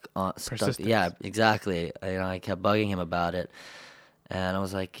stuck. Yeah, exactly. I kept bugging him about it. And I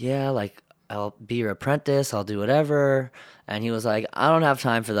was like, yeah, like, I'll be your apprentice. I'll do whatever. And he was like, I don't have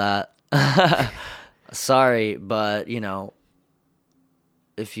time for that. Sorry, but,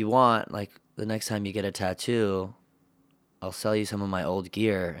 if you want, like, the next time you get a tattoo, I'll sell you some of my old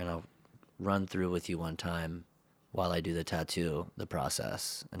gear, and I'll run through with you one time while I do the tattoo, the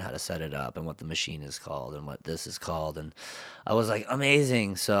process, and how to set it up, and what the machine is called, and what this is called. And I was like,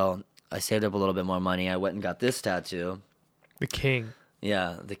 amazing. So I saved up a little bit more money. I went and got this tattoo. The king.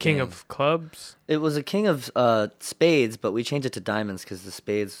 Yeah, the King of clubs. It was a king of spades, but we changed it to diamonds because the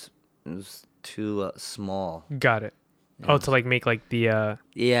spades was too small. Got it. Yeah. Oh, to like make like the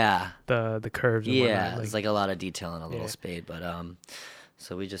yeah, the curves. And yeah, whatnot, it's like a lot of detail in a little Yeah. spade, but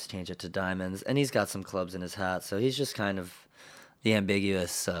so we just changed it to diamonds, and he's got some clubs in his hat, so he's just kind of the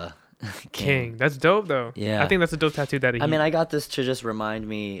ambiguous king. That's dope though. Yeah. I think that's a dope tattoo that he. I mean, I got this to just remind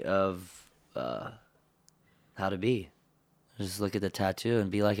me of how to be. Just look at the tattoo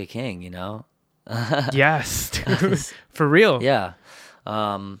and be like a king, yes, dude. For real. Yeah.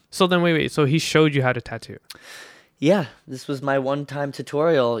 So then wait. So he showed you how to tattoo. Yeah, this was my one-time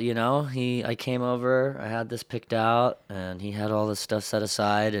tutorial, I came over, I had this picked out, and he had all this stuff set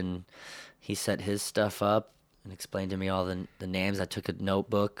aside, and he set his stuff up and explained to me all the names. I took a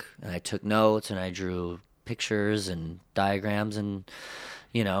notebook, and I took notes, and I drew pictures and diagrams, and,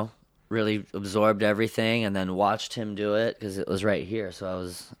 really absorbed everything, and then watched him do it, because it was right here, so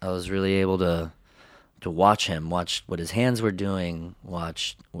I was really able to watch him, watch what his hands were doing,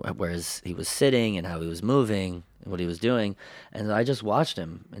 watch where he was sitting and how he was moving and what he was doing. And I just watched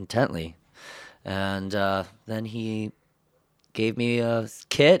him intently. And then he gave me a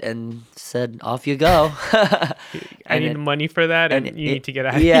kit and said, off you go. I need money for that, and you need to get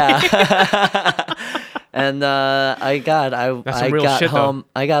out of here. Yeah. And I got home.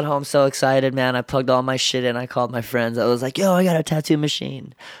 I got home so excited, man. I plugged all my shit in. I called my friends. I was like, "Yo, I got a tattoo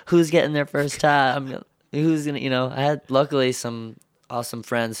machine. Who's getting their first tat? Who's gonna?" I had luckily some awesome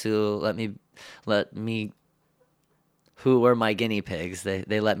friends who let me, who were my guinea pigs.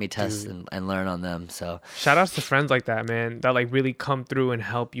 They let me test and learn on them. So Shout outs to friends like that, man. That like really come through and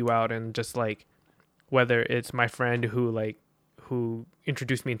help you out, and just like whether it's my friend who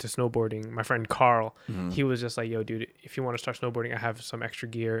introduced me into snowboarding, my friend Carl, he was just like, yo, dude, if you want to start snowboarding, I have some extra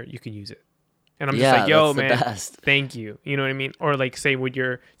gear. You can use it. And I'm just like, yo, man, thank you. You know what I mean? Or like say with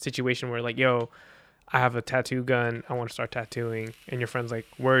your situation where like, yo, I have a tattoo gun. I want to start tattooing. And your friend's like,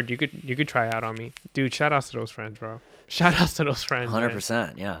 word, you could try out on me. Dude, shout outs to those friends, bro. Shout outs to those friends.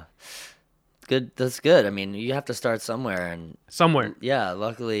 100%. Yeah. Good. That's good. I mean, you have to start somewhere. Somewhere. Yeah.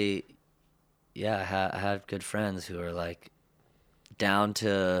 Luckily, yeah, I had good friends who are like, down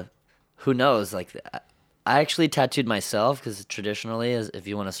to who knows, like I actually tattooed myself, because traditionally, as if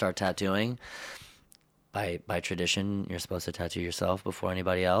you want to start tattooing, by tradition, you're supposed to tattoo yourself before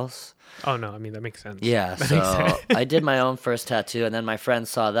anybody else. Oh no, I mean that makes sense. Yeah, That makes so sense. I did my own first tattoo, and then my friends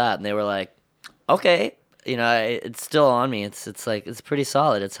saw that, and they were like, "Okay, it's still on me. It's like it's pretty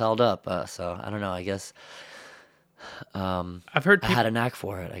solid. It's held up." So I don't know. I guess I've heard I people. had a knack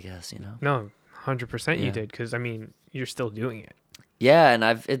for it. I guess. No, 100% you Yeah. did, because I mean you're still doing it. Yeah, and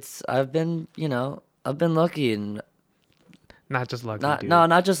I've been I've been lucky and Not just lucky, not dude.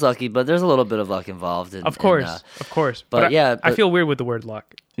 not just lucky, but there's a little bit of luck involved. Of course, of course. but yeah, I but- feel weird with the word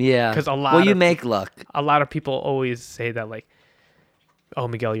luck. yeah, 'Cause a lot Well, you of make luck. A lot of people always say that, like, "Oh,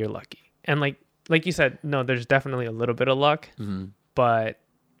 Miguel, you're lucky," and like you said, no, there's definitely a little bit of luck, but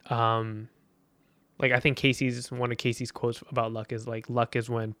like I think one of Casey's quotes about luck is like, "Luck is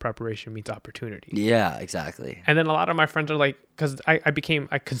when preparation meets opportunity." Yeah, exactly. And then a lot of my friends are like, because I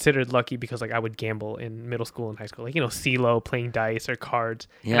considered lucky because like I would gamble in middle school and high school, like CeeLo, playing dice or cards,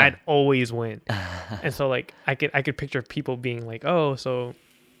 and Yeah. I'd always win. And so like I could picture people being like, oh, so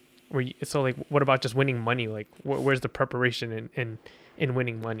like what about just winning money? Like where's the preparation in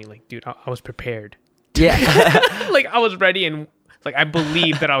winning money? Like, dude, I was prepared. Yeah. Like I was ready, and like I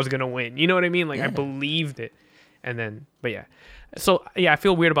believed that I was gonna win. You know what I mean? Like I Yeah. believed it, and then but yeah. So yeah, I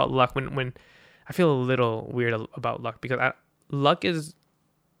feel weird about luck when I feel a little weird about luck because luck is.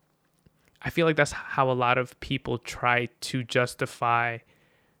 I feel like that's how a lot of people try to justify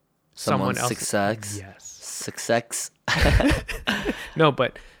someone Someone's else's success. Yes. Success. No,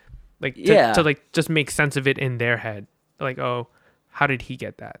 but like Yeah. to like just make sense of it in their head. Like, oh, how did he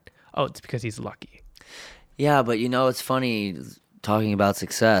get that? Oh, it's because he's lucky. Yeah, but it's funny talking about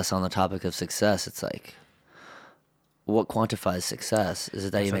success on the topic of success. It's like, what quantifies success? Is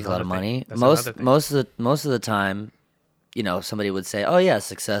it that you That's make a lot of another thing. money? That's another thing. Most of the time, somebody would say, "Oh yeah,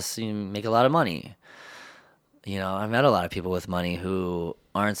 success. You make a lot of money." I met a lot of people with money who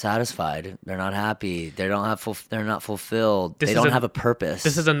aren't satisfied. They're not happy. They're not fulfilled. This They is don't a- have a purpose.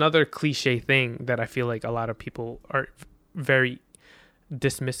 This is another cliche thing that I feel like a lot of people are very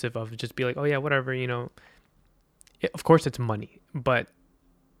dismissive of. Just be like, oh yeah, whatever, Of course it's money, but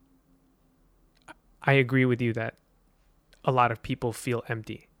I agree with you that a lot of people feel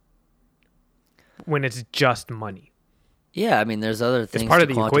empty when it's just money. Yeah, I mean, there's other things part to of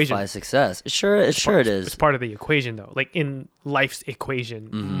the quantify equation. success. Sure, it is. It's part of the equation though. Like in life's equation,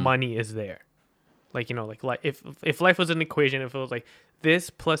 Mm-hmm. money is there. Like, if life was an equation, if it was like this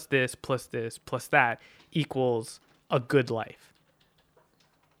plus this plus this plus that equals a good life,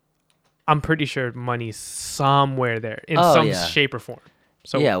 I'm pretty sure money's somewhere there in Oh, some yeah. shape or form.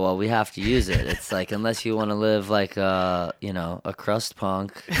 So Yeah, well, we have to use it. It's like, unless you want to live like a crust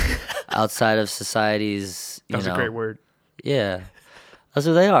punk outside of society's, that's a great word. Yeah, that's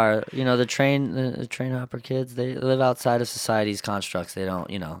who they are. The train hopper kids. They live outside of society's constructs. They don't,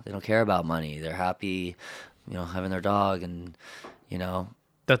 they don't care about money. They're happy, having their dog and,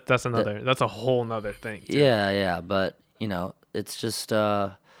 That's a whole nother thing. too. yeah. But it's just,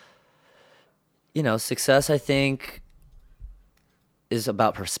 success. I think is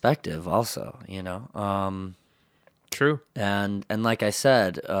about perspective, also. True. And like I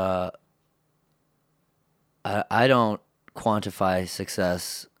said, I don't quantify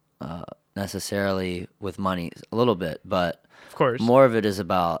success necessarily with money. A little bit, but Of course. more of it is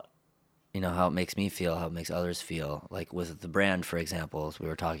about how it makes me feel, how it makes others feel. Like with the brand, for example, as we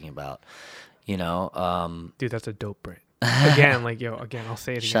were talking about. Dude, that's a dope brand. Again, I'll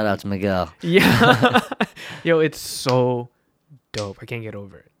say it again. Shout out to Miguel. Yeah. Yo, it's so dope. I can't get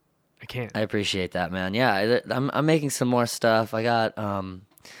over it. I can't. I appreciate that, man. Yeah, I'm making some more stuff. I got I'm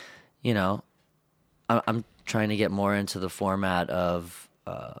trying to get more into the format of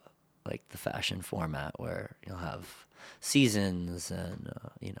like the fashion format, where you'll have seasons and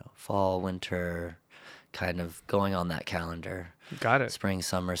fall, winter, kind of going on that calendar. Got it. Spring,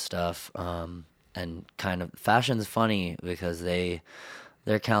 summer stuff. And kind of fashion's funny because their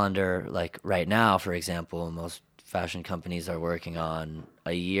calendar, like right now, for example, most fashion companies are working on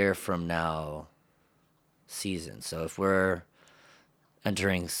a year from now season. So if we're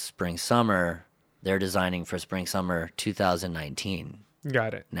entering spring, summer, they're designing for spring, summer 2019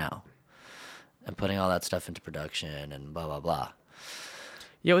 Got it. now and putting all that stuff into production and blah, blah, blah.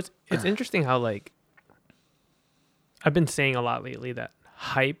 Yo, it's interesting how like I've been saying a lot lately that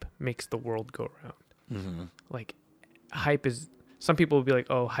hype makes the world go round. Mm-hmm. Like hype is, some people will be like,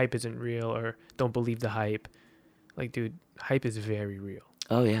 oh, hype isn't real, or don't believe the hype. Like, dude, hype is very real.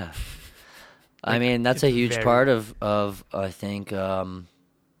 Oh, yeah. I Like, mean, that's it's a huge very- part of I think,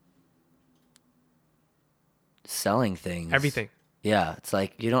 selling things. Everything. Yeah, it's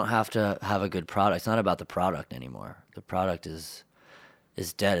like you don't have to have a good product. It's not about the product anymore. The product is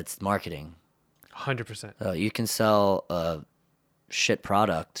dead. It's marketing. 100%. You can sell a shit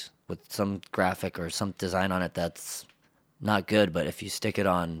product with some graphic or some design on it that's not good, but if you stick it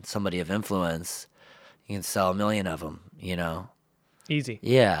on somebody of influence, you can sell 1 million of them, you know? Easy.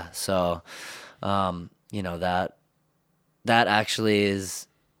 Yeah. So, you know, that actually is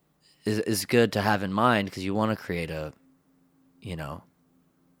good to have in mind, because you want to create a, you know,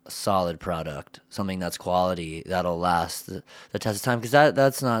 a solid product, something that's quality, that'll last the test of time, because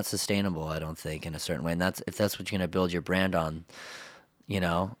that's not sustainable, I don't think, in a certain way. And if that's what you're going to build your brand on, you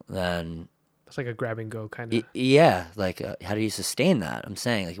know, then It's like a grab and go kind of. yeah, like how do you sustain that? I'm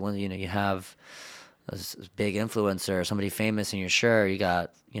saying, like, when, you know, you have a big influencer, somebody famous, and you're sure you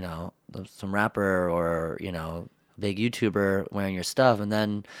got, you know, some rapper or, you know, big YouTuber wearing your stuff, and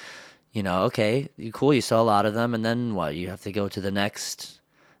then, you know, okay, cool, you sell a lot of them, and then what? You have to go to the next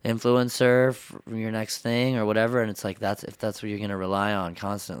influencer for your next thing or whatever, and it's like, if that's what you're gonna rely on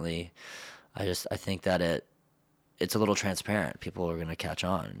constantly, I think that it's a little transparent. People are gonna catch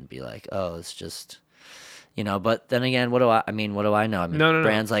on and be like, oh, it's just, you know. But then again, what do I know? I mean, No.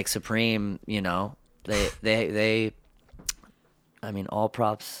 brands like Supreme, you know, they I mean, all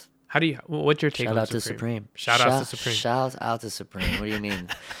props. What's your take Shout on out to Supreme. Shout out to Supreme. Shout out to Supreme. What do you mean?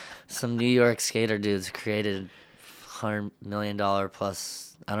 Some New York skater dudes created $100 million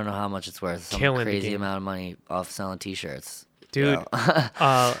plus. I don't know how much it's worth. Some Killing the crazy game. amount of money off selling T-shirts. Dude, Yo.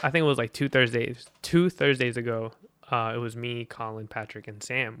 I think it was like two Thursdays ago. It was me, Colin, Patrick, and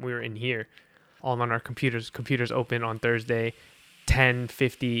Sam. We were in here, all on our computers. Computers open on Thursday,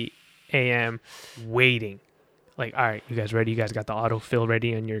 10:50 a.m. Waiting. Like, all right, you guys ready? You guys got the autofill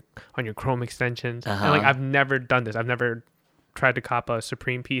ready on your Chrome extensions. And like, I've never done this. I've never tried to cop a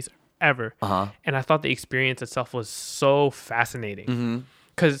Supreme piece ever. And I thought the experience itself was so fascinating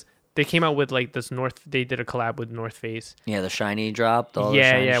because they came out with like this they did a collab with North Face. Yeah, the shiny drop.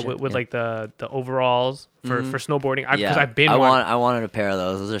 With like the overalls for snowboarding. Because I've been. I wanted a pair of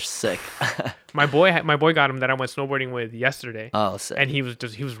those. Those are sick. My boy got them that I went snowboarding with yesterday. Oh, sick. And he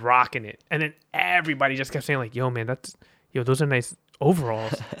was rocking it. And then everybody just kept saying like, "Yo, man, those are nice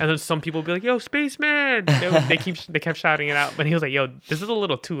overalls." And then some people would be like, "Yo, Spaceman!" They kept shouting it out. But he was like, "Yo, this is a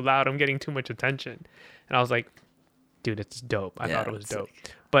little too loud. I'm getting too much attention." And I was like, "Dude, it's dope." I thought it was dope.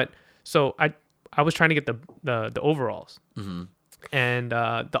 Sick. But so I was trying to get the overalls, and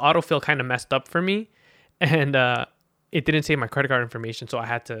the autofill kind of messed up for me, and it didn't save my credit card information, so I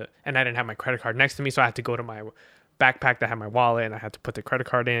had to, and I didn't have my credit card next to me, so I had to go to my backpack that had my wallet, and I had to put the credit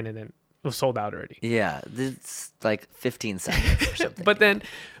card in, and then it was sold out already. Yeah, it's like 15 seconds or something. But then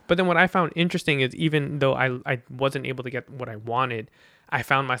what I found interesting is, even though I wasn't able to get what I wanted, I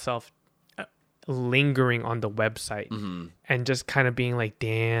found myself lingering on the website and just kind of being like,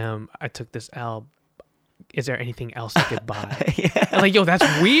 damn, I took this L. Is there anything else I could buy? Yeah. And like, yo,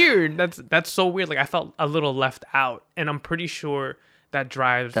 that's weird. That's so weird. Like, I felt a little left out, and I'm pretty sure that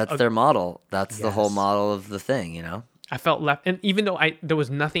drives. That's their model. That's the whole model of the thing, you know? I felt left, and even though there was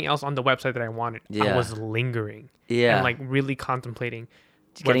nothing else on the website that I wanted, I was lingering. Yeah. And like really contemplating.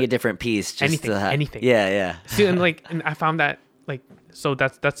 Getting a different piece. Just anything. Yeah. See, and I found that like, so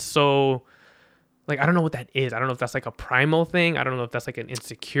that's so. Like, I don't know what that is. I don't know if that's like a primal thing. I don't know if that's like an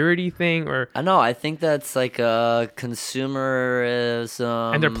insecurity thing or. I know. I think that's like a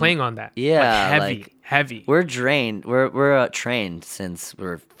consumerism. And they're playing on that. Yeah. Like heavy. We're drained. We're trained since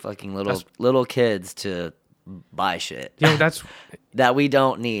we're fucking little kids to buy shit. You know, that's. that we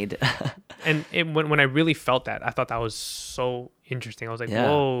don't need. And when I really felt that, I thought that was so interesting. I was like,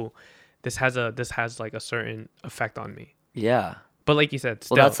 whoa, this has like a certain effect on me. Yeah. But like you said,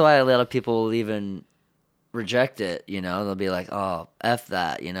 still. Well, that's why a lot of people will even reject it, you know? They'll be like, oh, F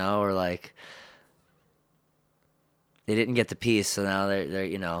that, you know? Or like, they didn't get the piece, so now they're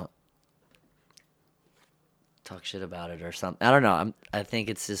you know, talk shit about it or something. I don't know. I think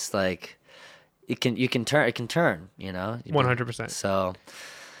it's just like, it can turn, you know? 100%. So.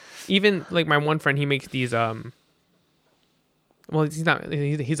 Even like my one friend, he makes these, well, he's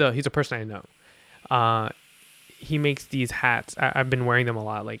a person I know. He makes these hats. I've been wearing them a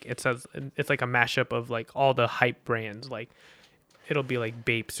lot. Like it's like a mashup of like all the hype brands. Like it'll be like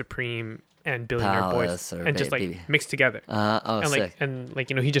Bape, Supreme, and Billionaire Boys, and just like mixed together. And sick. Like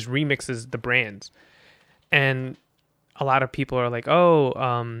you know, he just remixes the brands. And a lot of people are like, oh,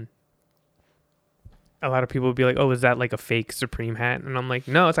 a lot of people would be like, oh, is that like a fake Supreme hat? And I'm like,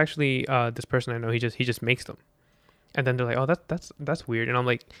 no, it's actually this person I know. He just makes them. And then they're like, oh, that's weird. And I'm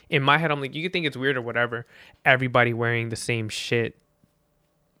like, in my head, I'm like, you could think it's weird or whatever. Everybody wearing the same shit,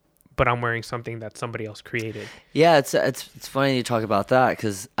 but I'm wearing something that somebody else created. Yeah, it's funny you talk about that,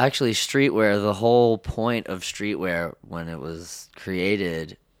 because actually streetwear, the whole point of streetwear when it was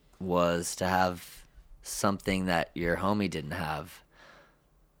created was to have something that your homie didn't have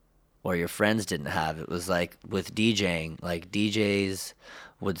or your friends didn't have. It was like with DJing, like DJs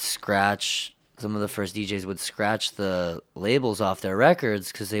would scratch, some of the first DJs would scratch the labels off their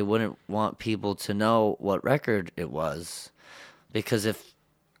records because they wouldn't want people to know what record it was. Because if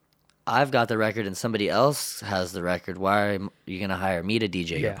I've got the record and somebody else has the record, why are you going to hire me to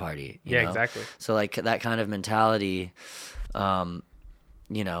DJ your party? You know? Exactly. So like that kind of mentality,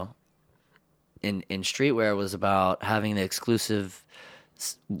 you know, in streetwear was about having the exclusive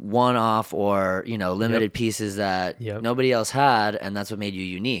one-off or, you know, limited pieces that nobody else had, and that's what made you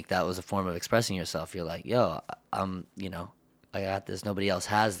unique. That was a form of expressing yourself. You're like, yo, you know, I got this. Nobody else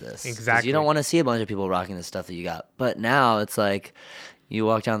has this. 'Cause Exactly. you don't want to see a bunch of people rocking the stuff that you got. But now it's like you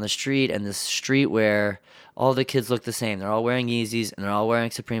walk down the street and this streetwear, all the kids look the same. They're all wearing Yeezys and they're all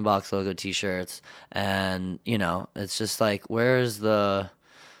wearing Supreme Box logo t-shirts. And, you know, it's just like, where's the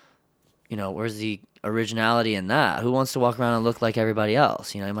originality in that? Who wants to walk around and look like everybody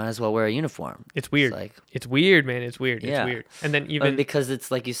else? You know, you might as well wear a uniform. It's weird. It's weird, man. It's weird. Yeah. It's weird. And then But because it's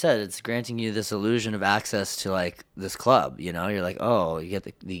like you said, it's granting you this illusion of access to like this club. You know, you're like, oh, you get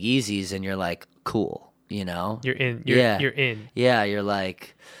the Yeezys, and you're like, cool. You know, you're in. You're in. Yeah, you're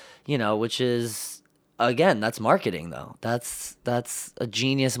like, you know, which is again, that's marketing though. That's a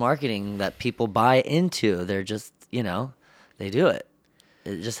genius marketing that people buy into. They're just, you know, they do it.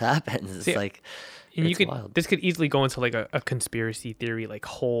 It just happens. It's like. And it's wild. This could easily go into like a conspiracy theory, like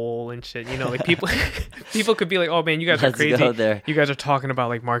hole and shit. You know, like people could be like, "Oh man, you guys are crazy. Go there. You guys are talking about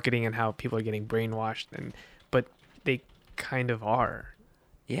like marketing and how people are getting brainwashed," but they kind of are.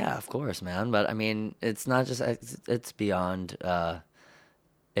 Yeah, of course, man. But I mean, it's not just it's beyond.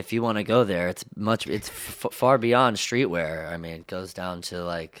 If you want to go there, it's far beyond streetwear. I mean, it goes down to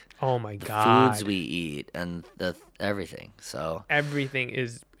like oh my god, foods we eat and everything. So everything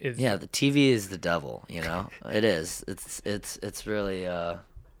is yeah. The TV is the devil. You know, it is. It's really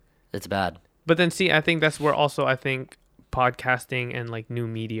it's bad. But then see, I think that's where also I think podcasting and like new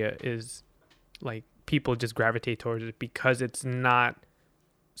media is like people just gravitate towards it because it's not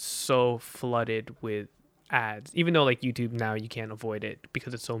so flooded with ads, even though like YouTube now you can't avoid it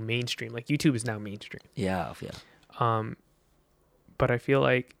because it's so mainstream. Like YouTube is now mainstream. Yeah. But I feel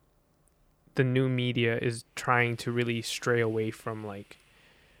like the new media is trying to really stray away from like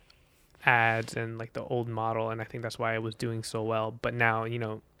ads and like the old model, and I think that's why it was doing so well. But now, you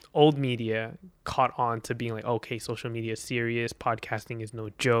know, old media caught on to being like, okay, social media is serious, podcasting is no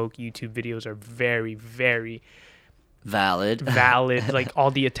joke, YouTube videos are very, very valid. Like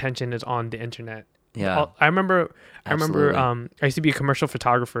all the attention is on the internet. Yeah. I remember Absolutely. I used to be a commercial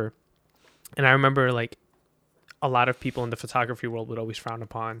photographer, and I remember like a lot of people in the photography world would always frown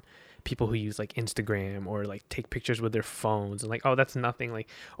upon people who use like Instagram or like take pictures with their phones and like, oh, that's nothing, like,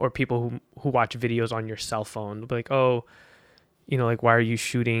 or people who watch videos on your cell phone. They'll be like, oh, you know, like, why are you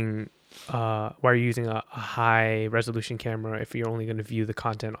shooting why are you using a high resolution camera if you're only going to view the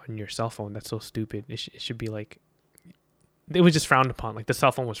content on your cell phone? That's so stupid. It should be like, it was just frowned upon. Like the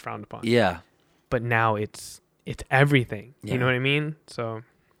cell phone was frowned upon. Yeah. But now it's everything. Yeah. You know what I mean? So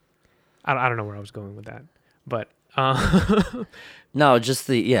I don't know where I was going with that, but no, just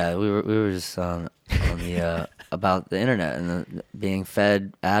we were just on the about the internet and being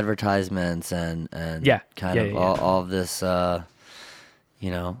fed advertisements and all of this you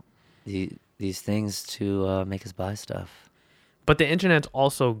know, these things to make us buy stuff. But the internet's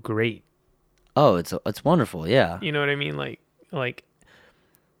also great. Oh, it's wonderful, yeah. You know what I mean? Like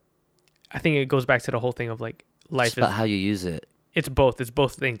I think it goes back to the whole thing of like life it's about how you use it. It's both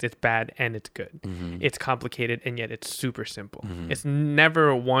things. It's bad and it's good. Mm-hmm. It's complicated and yet it's super simple. Mm-hmm. It's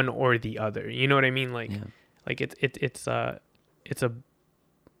never one or the other. You know what I mean? Like like it's a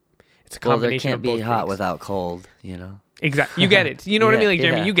combination well, there can't of both be hot things. without cold, you know. Exactly. You get it. You know what I mean? Like,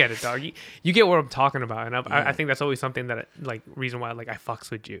 Jeremy, yeah. you get it, dog. You get what I'm talking about. And I think that's always something that, like, reason why, like, I fucks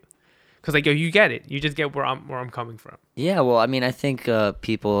with you. Because, like, yo, you get it. You just get where I'm coming from. Yeah, well, I mean, I think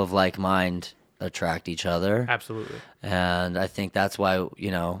people of like mind attract each other. Absolutely. And I think that's why,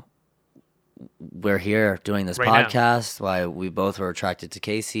 you know, we're here doing this Right podcast, why we both were attracted to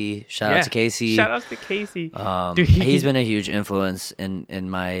Casey. Shout out to Casey. Shout out to Casey. Dude, he's been a huge influence in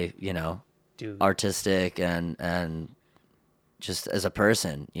my, you know, Dude. artistic and just as a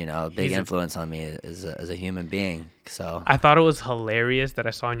person, you know, a big influence on me as a human being. So I thought it was hilarious that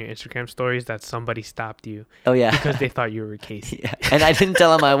I saw on your Instagram stories that somebody stopped you. Oh yeah, because they thought you were Casey. Yeah. And I didn't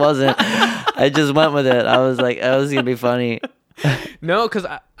tell him I wasn't. I just went with it. I was like, oh, this is gonna be funny. No, because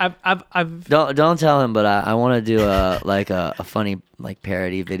I've don't tell him, but I want to do a funny like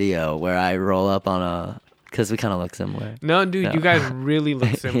parody video where I roll up on because we kind of look similar. No, dude, No. you guys really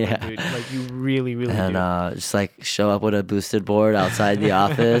look similar, Yeah. dude. Like you really, really And do. just like show up with a boosted board outside the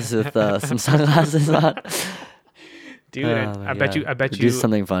office with some sunglasses on. Dude, Oh my I bet you, God. I bet Do you,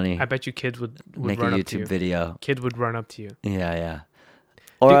 something funny. I bet you kids would Make a run up to YouTube you. video. Kids would run up to you. Yeah, yeah.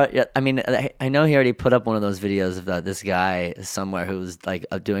 Or yeah, I mean, I know he already put up one of those videos of this guy somewhere who was like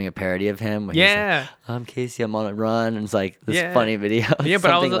doing a parody of him. Where he's like, Yeah. I'm Casey, I'm on a run, and it's like this Yeah. funny video. Yeah,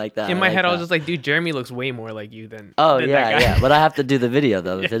 but I was something like that. in my like head. I was that. just like, dude, Jeremy looks way more like you than. Oh than yeah, that guy. yeah. But I have to do the video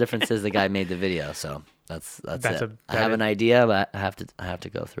though. The difference is the guy made the video, so that's That's it. I that have is- an idea, but I have to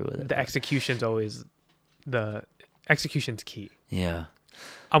go through with it. The execution's always the execution's key. Yeah.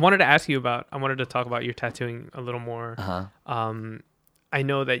 I wanted to talk about your tattooing a little more. Uh-huh. I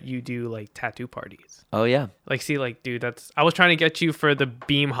know that you do like tattoo parties. Oh yeah. Like, see, like, dude, I was trying to get you for the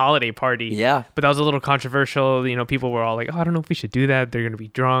Beam holiday party. Yeah. But that was a little controversial. You know, people were all like, oh, I don't know if we should do that. They're going to be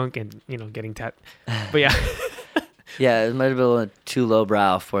drunk and, you know, getting But yeah. Yeah, it might have been a little too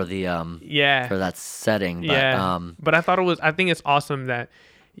lowbrow for the Yeah. for that setting. But, Yeah. But I think it's awesome that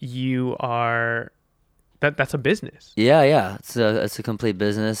you are, that's a business. yeah. It's a complete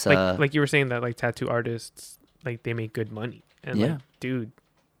business. Like you were saying that like tattoo artists, like they make good money. And Yeah. like, dude,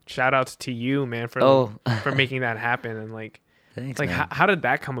 shout outs to you, man, for Oh. for making that happen. And like, Thanks, like man. how did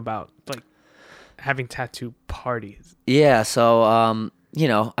that come about? Like having tattoo parties. Yeah, so you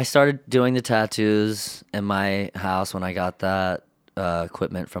know, I started doing the tattoos in my house when I got that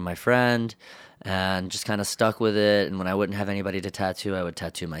equipment from my friend, and just kind of stuck with it. And when I wouldn't have anybody to tattoo, I would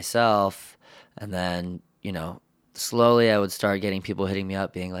tattoo myself. And then, you know, slowly I would start getting people hitting me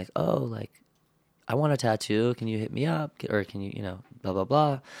up, being like, "Oh, like, I want a tattoo. Can you hit me up? Or can you, you know, blah blah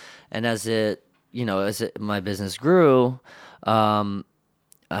blah." And my business grew, I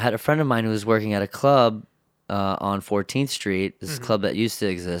had a friend of mine who was working at a club on 14th Street. This club that used to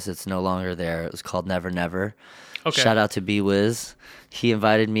exist. It's no longer there. It was called Never Never. Okay. Shout out to B Wiz. He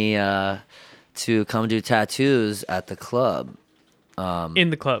invited me to come do tattoos at the club. In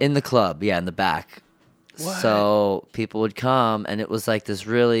the club. In the club, yeah, in the back. What? So people would come, and it was like this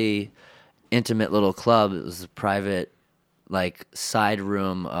really intimate little club. It was a private, like, side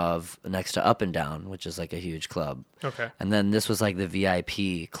room of next to Up and Down, which is like a huge club. Okay. And then this was like the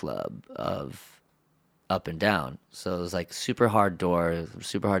VIP club of Up and Down. So it was like super hard door,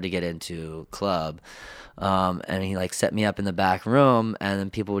 super hard to get into club. And he like set me up in the back room, and then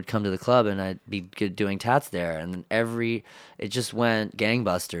people would come to the club, and I'd be doing tats there. And then it just went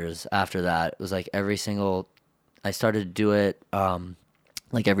gangbusters after that. It was like I started to do it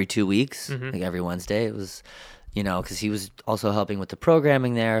like every 2 weeks, like every Wednesday. It was, you know, because he was also helping with the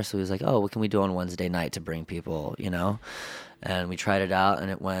programming there. So he was like, "Oh, what can we do on Wednesday night to bring people?" You know, and we tried it out,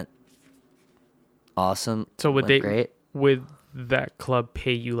 and it went awesome. So Great? would that club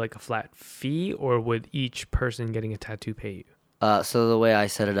pay you like a flat fee, or would each person getting a tattoo pay you? So the way I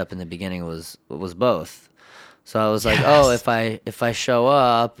set it up in the beginning was both. So I was like, oh, if I show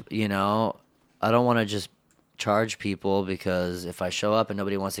up, you know, I don't want to just charge people, because if I show up and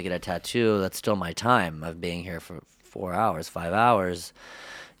nobody wants to get a tattoo, that's still my time of being here for 4 hours, 5 hours.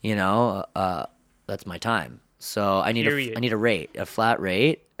 You know, that's my time. So I need a rate, a flat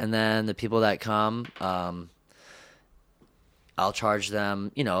rate, and then the people that come, I'll charge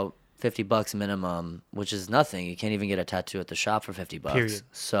them, you know, $50 minimum, which is nothing. You can't even get a tattoo at the shop for $50. Period.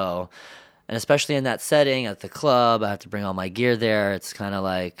 So, and especially in that setting at the club, I have to bring all my gear there. It's kind of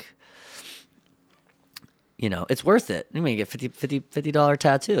like, you know, it's worth it. You mean, you get $50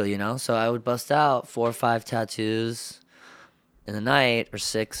 tattoo, you know? So I would bust out 4 or 5 tattoos in the night, or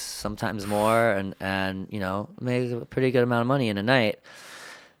 6, sometimes more, and you know, make a pretty good amount of money in a night.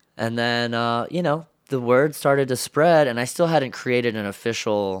 And then, you know, the word started to spread, and I still hadn't created an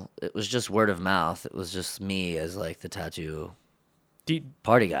official, it was just word of mouth. It was just me as like the tattoo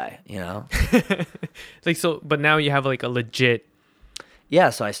party guy, you know? Like, so, but now you have like a legit. Yeah,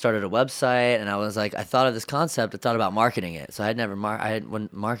 so I started a website, and I was like, I thought of this concept, I thought about marketing it. So I had never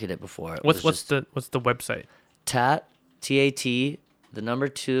wouldn't market it before. What's the website? TAT, T-A-T, the number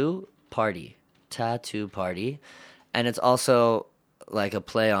 2, party, tattoo party. And it's also like a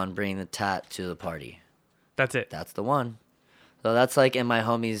play on bringing the tat to the party. That's it. That's the one. So that's like in my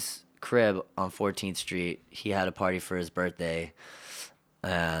homie's crib on 14th Street. He had a party for his birthday,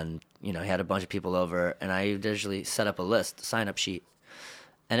 and, you know, he had a bunch of people over, and I usually set up a list, sign-up sheet.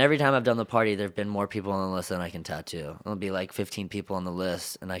 And every time I've done the party, there have been more people on the list than I can tattoo. It'll be like 15 people on the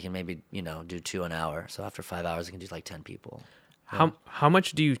list, and I can maybe, you know, do 2 an hour. So after 5 hours, I can do like 10 people. How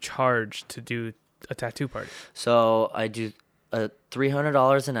much do you charge to do a tattoo party? So I do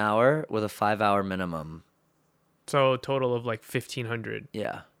 $300 an hour with a 5-hour minimum. So a total of like 1,500.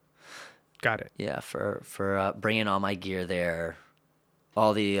 Yeah. Got it. Yeah, for bringing all my gear there,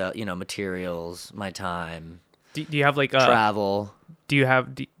 all the materials, my time, Do you have like travel. do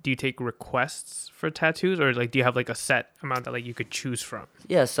you take requests for tattoos, or like do you have like a set amount that like you could choose from?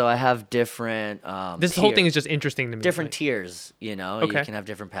 Yeah, so I have different. This whole thing is just interesting to me. different like, tiers. You Okay. can have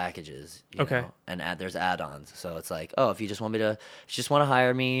different packages. Okay. And there's add-ons. So it's like, oh, if you just want to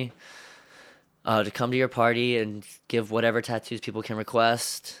hire me. To come to your party and give whatever tattoos people can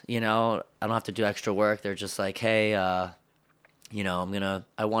request. I don't have to do extra work. They're just like, hey, I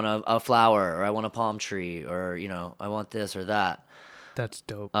want a flower, or I want a palm tree, or, I want this or that. That's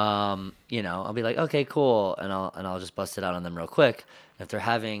dope. I'll be like, okay, cool. And I'll just bust it out on them real quick. If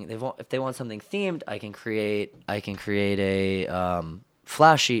if they want something themed, I can create a,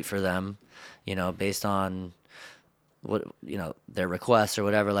 flash sheet for them, based on what their requests or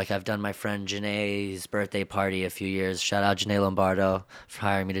whatever. Like I've done my friend Janae's birthday party a few years. Shout out Janae Lombardo for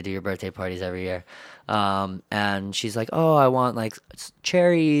hiring me to do your birthday parties every year. And she's like, oh, I want like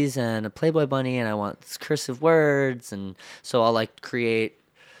cherries and a Playboy bunny, and I want cursive words, and so I'll like create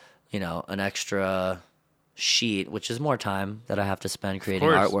an extra sheet, which is more time that I have to spend creating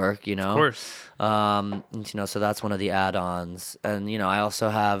artwork, Of course. so that's one of the add-ons. And I also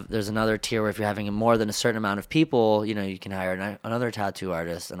have, there's another tier where if you're having more than a certain amount of people, you can hire another tattoo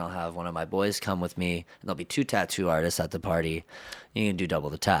artist, and I'll have one of my boys come with me, and there'll be 2 tattoo artists at the party. You can do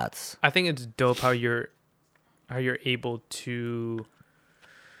double the tats. I think it's dope how you're able to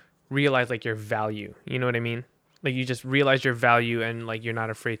realize like your value. You know what I mean? Like you just realize your value, and like you're not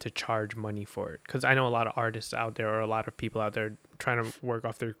afraid to charge money for it. Because I know a lot of artists out there, or a lot of people out there trying to work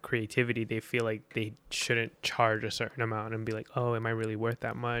off their creativity. They feel like they shouldn't charge a certain amount and be like, oh, am I really worth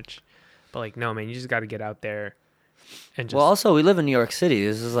that much? But like, no, man, you just got to get out there and just. Well, also we live in New York City.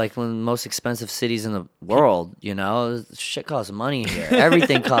 This is like one of the most expensive cities in the world. Shit costs money here.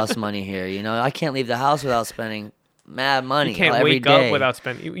 Everything costs money here. I can't leave the house without spending mad money. You can't every wake day. up without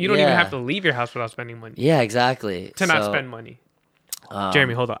spending. You don't even have to leave your house without spending money. Yeah, exactly. To not spend money.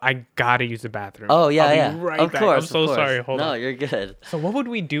 Jeremy, hold on. I gotta use the bathroom. Oh yeah, I'll be right of back. course. I'm so sorry. Hold on. No, you're good. So what would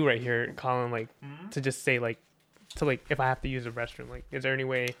we do right here, Colin? Like to just say like, to like if I have to use the restroom, like is there any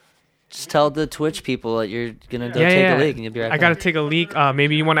way? Just tell the Twitch people that you're gonna go Yeah, take yeah. a leak, and you'll be right I back. gotta take a leak.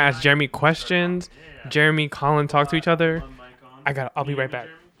 Maybe you want to ask Jeremy questions. Jeremy, Colin, talk to each other. I'll be right back.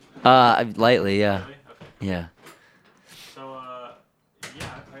 Lightly, yeah, yeah. So,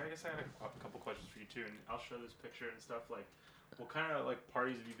 yeah, I guess I had a couple questions for you too, and I'll show this picture and stuff. Like, what kind of like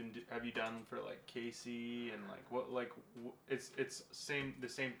parties have you done for like Casey, and like what like it's the same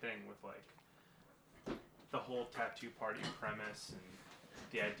thing with like the whole tattoo party premise and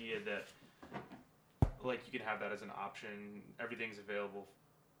the idea that like you can have that as an option. Everything's available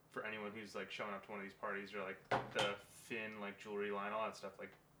for anyone who's like showing up to one of these parties, or like the thin like jewelry line, all that stuff.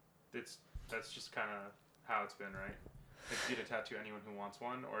 Like, that's just kind of how it's been, right? Like, do you get a tattoo anyone who wants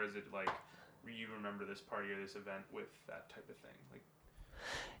one, or is it like you remember this party or this event with that type of thing? Like,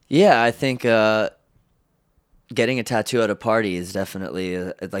 Yeah, I think getting a tattoo at a party is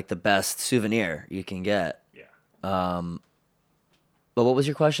definitely like the best souvenir you can get. yeah. But what was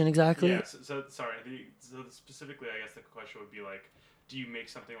your question exactly? Yeah. So sorry. So specifically, I guess the question would be like, do you make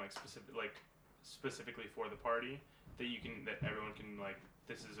something like specifically for the party that everyone can like?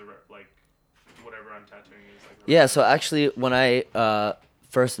 This is like whatever I'm tattooing is like. Yeah. So actually, when I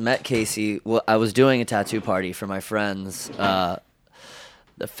first met Casey, I was doing a tattoo party for my friends, the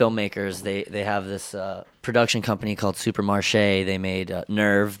filmmakers. They have this production company called Supermarché. They made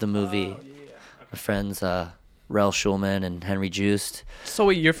Nerve, the movie. Oh, yeah. Okay. My friends, Rel Schulman and Henry Joost. So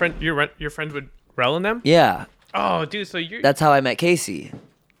wait, your friends would Rel in them? Yeah. Oh, dude. So you're. That's how I met Casey.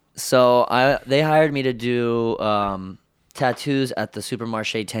 So they hired me to do tattoos at the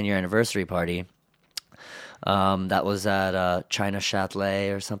Supermarché 10-year anniversary party. That was at China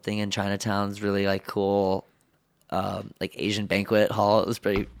Châtelet or something in Chinatown. It's really like cool, like Asian banquet hall. It was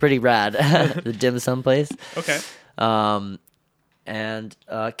pretty rad. The dim sum place. Okay. And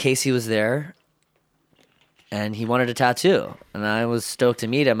Casey was there, and he wanted a tattoo, and I was stoked to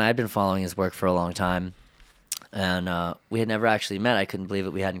meet him. I'd been following his work for a long time, and we had never actually met. I couldn't believe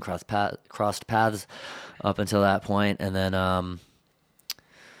it. We hadn't crossed paths up until that point, and then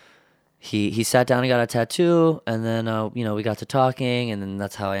he sat down and got a tattoo, and then we got to talking, and then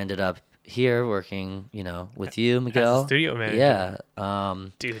that's how I ended up here working with you, Miguel. As a studio manager. Yeah.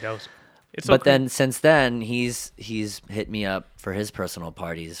 Dude, that was. It's so But cool. then since then he's hit me up for his personal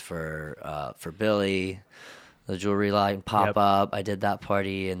parties for Billy, the jewelry line pop up. I did that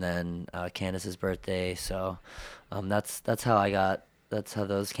party, and then Candace's birthday. So that's how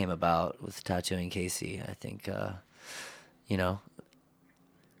those came about with tattooing Casey. I think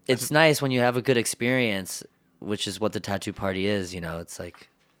it's nice when you have a good experience, which is what the tattoo party is. It's like,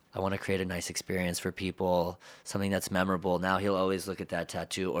 I want to create a nice experience for people, something that's memorable. Now he'll always look at that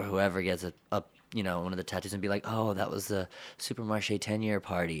tattoo, or whoever gets one of the tattoos, and be like, oh, that was the Supermarché 10-year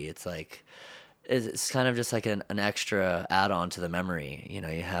party. It's like, it's kind of just like an extra add-on to the memory. You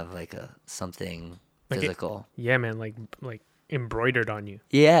have like something Like physical. Yeah, man, like embroidered on you.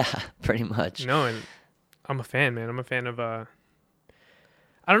 Yeah, pretty much. No, and I'm a fan, man. I'm a fan of I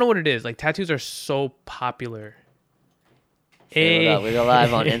don't know what it is. Like, tattoos are so popular. Hey, what up? We go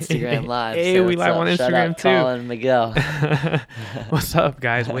live on Instagram Live. Hey, Say we what's live up. on Shout Instagram out too. Colin Miguel. What's up,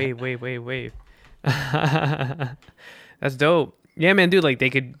 guys? Wave. That's dope. Yeah, man, dude. Like, they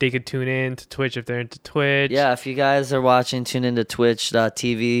could tune in to Twitch if they're into Twitch. Yeah, if you guys are watching, tune into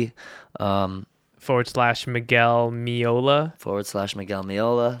twitch.tv /Miguel Miola. /Miguel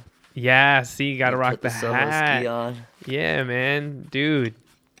Miola. Yeah, see, you gotta rock Put the Solo hat. ski on. Yeah, man, dude.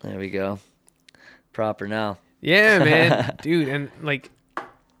 There we go. Proper now. Yeah, man, dude, and like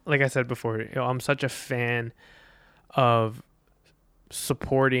I said before, I'm such a fan of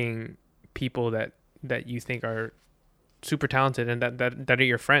supporting people that you think are super talented and that are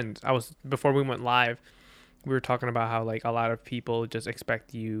your friends. Before we went live, we were talking about how like a lot of people just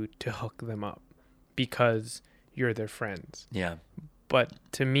expect you to hook them up because you're their friends. Yeah. But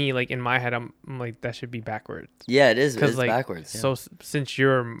to me, like in my head, I'm like, that should be backwards. Yeah, it is. It's Like, backwards. Yeah. So since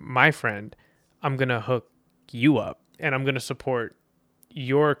you're my friend, I'm gonna hook you up and I'm gonna support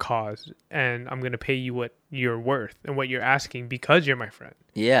your cause and I'm gonna pay you what you're worth and what you're asking because you're my friend.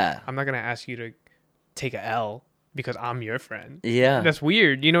 Yeah. I'm not gonna ask you to take a L because I'm your friend. Yeah. That's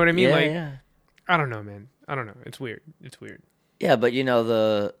weird. You know what I mean? Yeah, like, yeah. I don't know, man. I don't know. It's weird. Yeah, but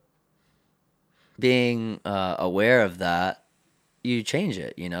the being aware of that, you change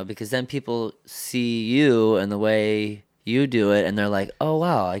it, because then people see you and the way you do it, and they're like, oh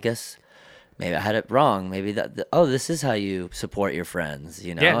wow, I guess maybe I had it wrong. Maybe this is how you support your friends,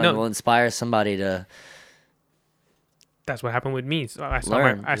 Yeah, and it will inspire somebody to. That's what happened with me. So I saw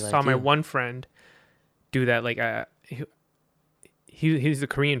Learn, I be saw like my you. one friend do that. Like, he's a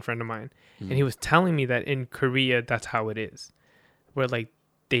Korean friend of mine, and he was telling me that in Korea that's how it is, where like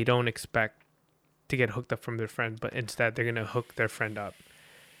they don't expect to get hooked up from their friend, but instead they're gonna hook their friend up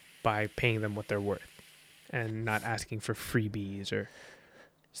by paying them what they're worth, and not asking for freebies or.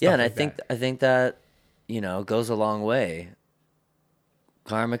 Yeah, and like I think that goes a long way.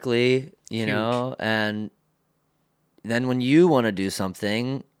 Karmically, and then when you want to do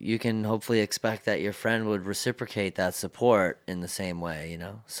something, you can hopefully expect that your friend would reciprocate that support in the same way,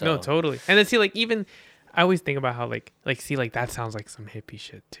 So No, totally. And then see, like, even I always think about how like see, like, that sounds like some hippie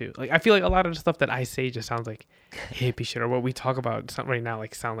shit too. Like, I feel like a lot of the stuff that I say just sounds like hippie shit, or what we talk about right now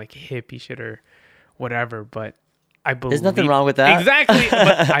like sound like hippie shit or whatever. But I believe there's nothing wrong with that. Exactly.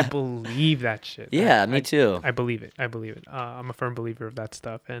 But I believe that shit. Yeah, me too. I believe it. I'm a firm believer of that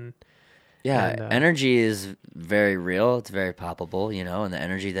stuff. And Yeah, And, energy is very real. It's very palpable, and the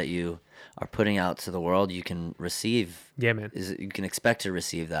energy that you are putting out to the world, you can receive. yeah, man. You can expect to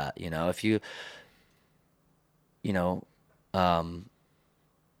receive that. If you,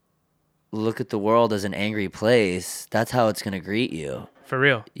 look at the world as an angry place, that's how it's gonna greet you. For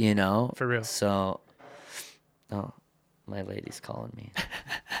real. For real. So, oh, my lady's calling me.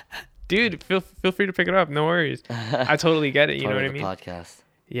 Dude, feel free to pick it up. No worries. I totally get it. You know what I mean? Podcast.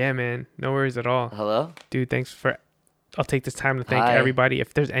 Yeah, man. No worries at all. Hello. Dude, thanks for. I'll take this time to thank Hi. everybody.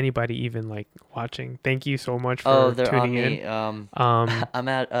 If there's anybody even like watching, thank you so much for They're tuning on in. me. Um, I'm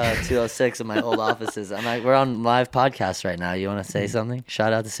at 206 in my old offices. We're on live podcast right now. You want to say something?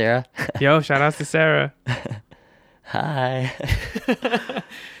 Shout out to Sarah. yo, shout outs to Sarah. Hi.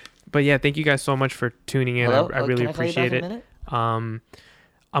 But yeah, thank you guys so much for tuning in. Hello? I really Can I call you back appreciate in a it. minute?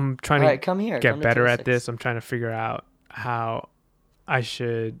 I'm trying All to right, come here. get Come to better at 206. this. I'm trying to figure out how I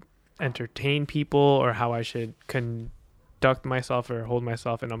should entertain people or how I should conduct myself or hold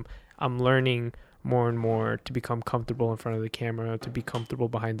myself, and I'm learning more and more to become comfortable in front of the camera, to be comfortable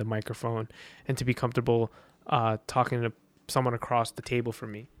behind the microphone, and to be comfortable talking to someone across the table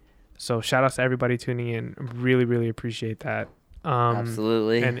from me. So shout out to everybody tuning in. Really, really appreciate that.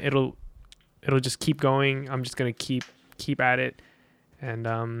 Absolutely. And it'll just keep going. I'm just gonna keep at it.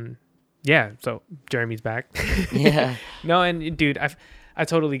 And yeah, so Jeremy's back. Yeah. No, and dude, I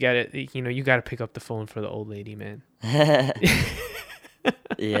totally get it. You got to pick up the phone for the old lady, man.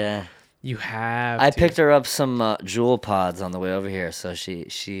 Yeah. You have. I to. picked her up some jewel pods on the way over here, so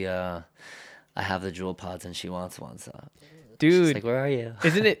she I have the jewel pods and she wants one. So Dude, she's like, "Where are you?"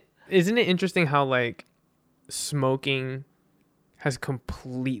 isn't it interesting how like smoking has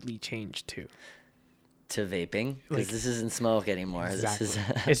completely changed too? to vaping because Like- this isn't smoke anymore. Exactly. This is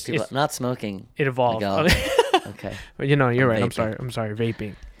It's- people it's- not smoking. It evolved. Miguel. Okay. But you're right. I'm Vaping. sorry.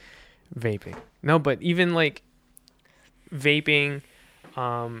 Vaping. No, but even like vaping,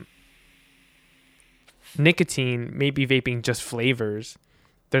 nicotine, maybe vaping just flavors.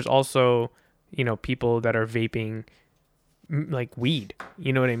 There's also, people that are vaping like weed.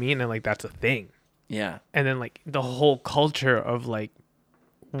 You know what I mean? And like that's a thing. Yeah. And then like the whole culture of like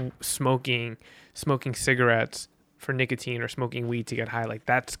smoking cigarettes for nicotine or smoking weed to get high, like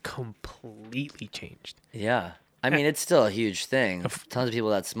that's completely changed. Yeah. I mean, it's still a huge thing. Tons of people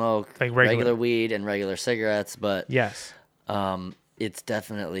that smoke Like regular regular- weed and regular cigarettes, but Yes. it's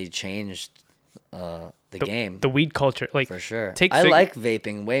definitely changed the game The weed culture, like for sure. take I cig- like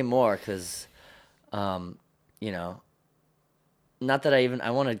vaping way more because, not that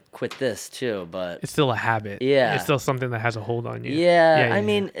I want to quit this too, but it's still a habit. Yeah. It's still something that has a hold on you. yeah, I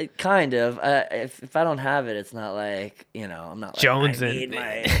mean, it kind of. If I don't have it, it's not like I'm not like Jonesing. I need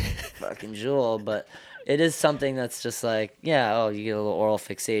my fucking jewel, but it is something that's just like you get a little oral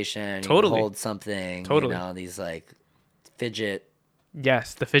fixation. You Totally. can hold something. Totally. These like fidget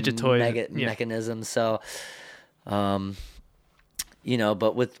Yes, the fidget toys. yeah. mechanisms. So, but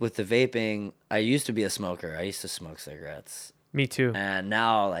with the vaping, I used to be a smoker. I used to smoke cigarettes. Me too. And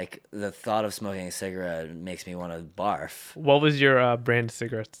now, like, the thought of smoking a cigarette makes me want to barf. What was your brand of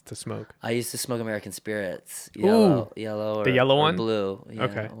cigarettes to smoke? I used to smoke American Spirits. Ooh. Yellow or, The yellow or one? blue. Yeah,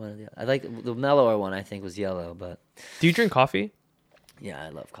 Okay. I like the mellower one, I think, was yellow. But, Do you drink coffee? yeah, I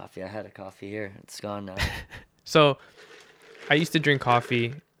love coffee. I had a coffee here. It's gone now. So, I used to drink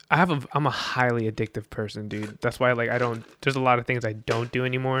coffee. I'm a highly addictive person, dude. That's why like there's a lot of things I don't do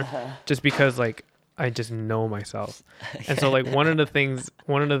anymore just because like I just know myself. And so like one of the things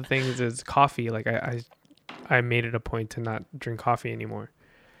is coffee. Like I made it a point to not drink coffee anymore.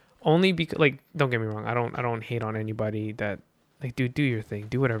 Only because like don't get me wrong, I don't hate on anybody that like do your thing.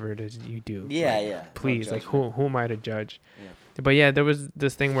 Do whatever it is you do. Yeah, Like, yeah. No Please, like judgment. who am I to judge? Yeah. But yeah, there was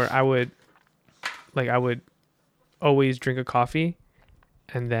this thing where I would always drink a coffee,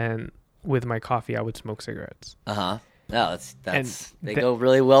 and then with my coffee I would smoke cigarettes. No, that's And they the- go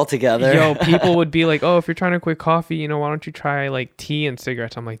really well together. Yo, people would be like, "Oh, if you're trying to quit coffee, why don't you try like tea and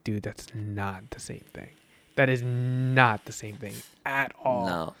cigarettes?" I'm like, dude, that's not the same thing. That is not the same thing at all.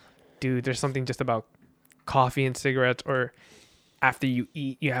 No. Dude, there's something just about coffee and cigarettes, or after you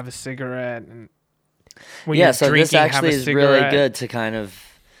eat, you have a cigarette, and when Yeah, you're so drinking, this actually have a is really cigarette. good to kind of,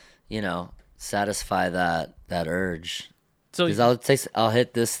 satisfy that urge. So, Because I'll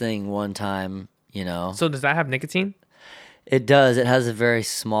hit this thing one time, so does that have nicotine? It does. It has a very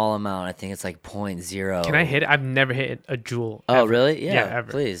small amount. I think it's like 0.0. Can I hit it? I've never hit a jewel. Oh, ever. really? Yeah,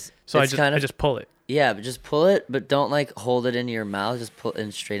 ever. please. So It's I just pull it. yeah, but just pull it, but don't like hold it into your mouth. Just pull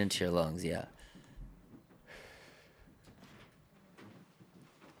it straight into your lungs. Yeah.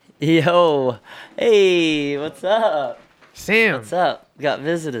 Yo, hey, what's up? Sam. What's up? We got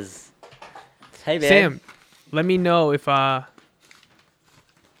visitors. Hey, babe. Sam, let me know if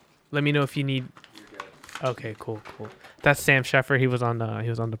you need. Okay, cool. That's Sam Sheffer. He was on the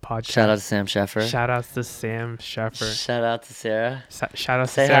podcast. Shout out to Sam Sheffer. Shout outs to Sam Sheffer. Shout out to Sarah. Shout out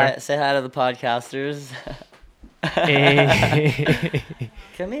to Say Sarah. hi. Say hi to the podcasters. Hey.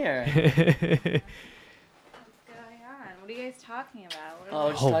 Come here. What's going on? What are you guys talking about? What Oh, are we're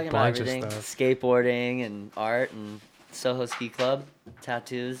just Whole talking about bunch of everything: stuff. skateboarding and art and Soho Ski Club,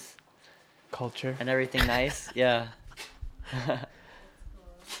 tattoos Culture. and everything nice. Yeah.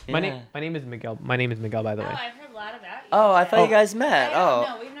 My Yeah. name is Miguel. My name is Miguel, by the Oh, way. I've heard a lot about you. Oh, I thought Oh. you guys met. Oh.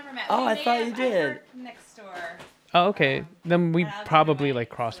 No, we've never met. Oh, We I may thought have- you I did. work next door. Oh, okay. Then we But I'll be probably away, like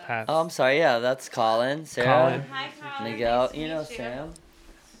cross so- paths. Oh, I'm sorry. Yeah, that's Colin, Sarah, Colin. Hi, Colin. Miguel. Nice to You know meet Sam.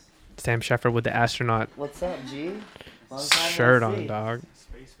 Sam Sheffer with the astronaut What's up, G? Long time no shirt on, see. dog.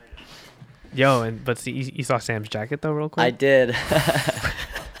 Spaceman. Yo, but see, you saw Sam's jacket though, real quick. I did.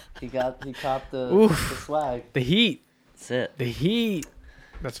 he copped the Oof. swag. The heat. That's it. The heat.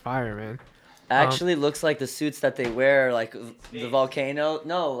 That's fire, man. Actually, looks like the suits that they wear, like the volcano.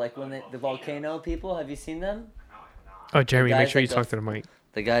 No, like when the volcano people. Have you seen them? Oh, Jeremy, make guys sure you that talk go- to the mic.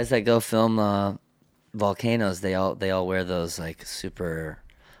 The guys that go film volcanoes, they all wear those like super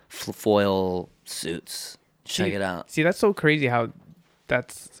foil suits. Check See- it out. See, that's so crazy how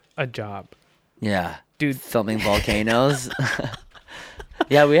that's a job. Yeah, Dude. filming volcanoes.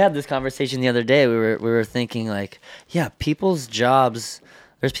 Yeah, we had this conversation the other day. We were thinking like, yeah, people's jobs.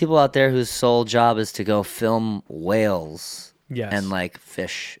 There's people out there whose sole job is to go film whales Yes. and like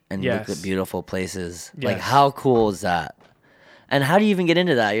fish and look Yes. at beautiful places. Like, Yes. how cool is that? And how do you even get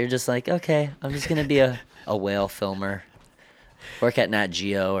into that? You're just like, okay, I'm just gonna be a whale filmer, work at Nat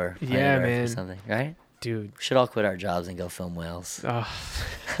Geo or Planet Yeah, Earth or man. something, right? dude. We should all quit our jobs and go film whales.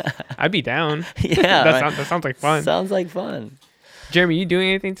 I'd be down. Yeah, That sounds like fun. Sounds like fun. Jeremy, you doing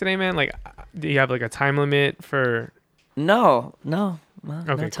anything today, man? Like, do you have like a time limit for? No, Okay, no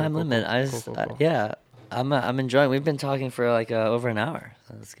cool, time cool, limit. cool, I cool, just, cool, cool. yeah, I'm enjoying. We've been talking for like over an hour.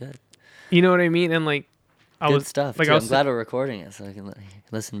 So that's good. You know what I mean? And like, Good stuff. like, too. I I'm was glad we're recording it so I can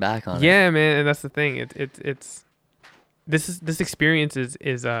listen back on it. yeah, man, and that's the thing. It's this experience is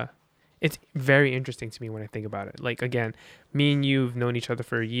it's very interesting to me when I think about it. Like, again, me and you've known each other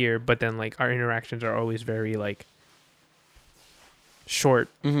for a year, but then like our interactions are always very like short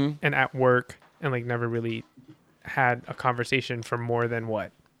Mm-hmm. and at work, and like never really had a conversation for more than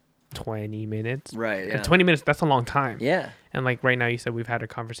what 20 minutes. Right. Yeah. And 20 minutes, that's a long time. Yeah. And like right now, you said we've had a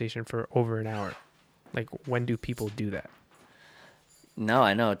conversation for over an hour. Like, when do people do that? No,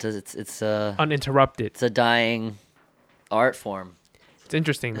 I know it does. It's Uninterrupted. it's a dying art form. It's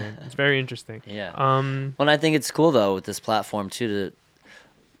interesting, man. It's very interesting. Yeah. Well, Well, and I think it's cool though with this platform too to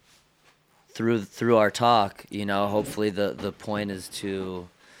through our talk, hopefully the point is to,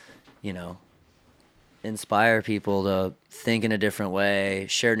 inspire people to think in a different way,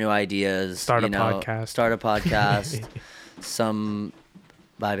 share new ideas, Start a podcast. Start a podcast. Some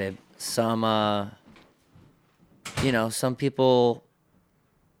some people,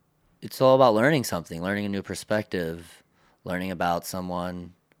 it's all about learning something, learning a new perspective, learning about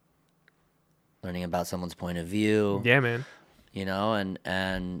someone's point of view. yeah, man.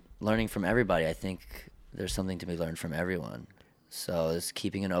 And learning from everybody. I think there's something to be learned from everyone. So it's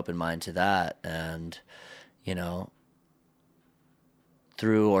keeping an open mind to that, and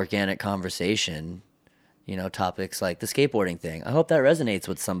through organic conversation, topics like the skateboarding thing. I hope that resonates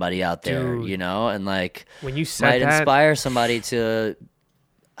with somebody out there, Dude. and like When you said might that, inspire somebody to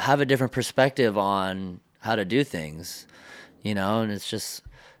have a different perspective on how to do things, and it's just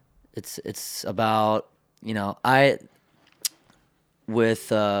it's about, I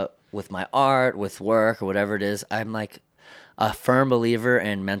with my art, with work or whatever it is, I'm like a firm believer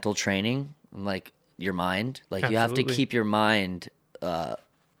in mental training, like your mind. Like you have to Absolutely. keep your mind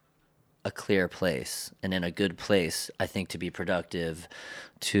a clear place and in a good place, I think, to be productive,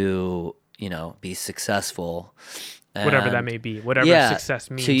 to, be successful. whatever that And- may be, whatever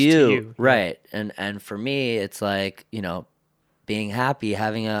success means to you, to you. right? And for me, it's like, being happy,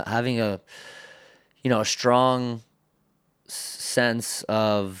 having a a strong sense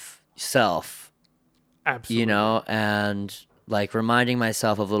of self, Absolutely. and like reminding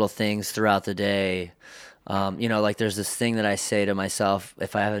myself of little things throughout the day. Like there's this thing that I say to myself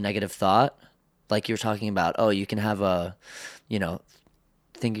if I have a negative thought, like you were talking about, you can have a,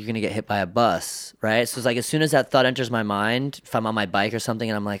 think you're going to get hit by a bus, right? So it's like as soon as that thought enters my mind, if I'm on my bike or something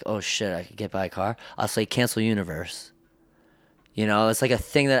and I'm like, oh shit, I could get by a car, I'll say cancel universe. It's like a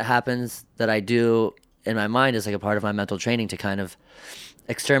thing that happens that I do in my mind is like a part of my mental training to kind of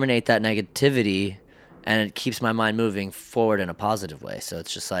exterminate that negativity, and it keeps my mind moving forward in a positive way. So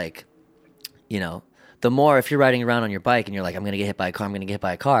it's just like, the more, if you're riding around on your bike and you're like, I'm going to get hit by a car, I'm going to get hit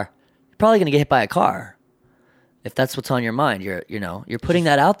by a car, you're probably going to get hit by a car. If that's what's on your mind, you're putting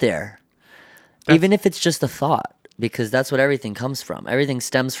that out there. Even if it's just a thought, because that's what everything comes from. Everything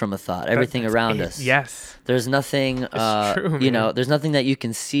stems from a thought, everything That's around it. us. Yes. There's nothing, true, man. there's nothing that you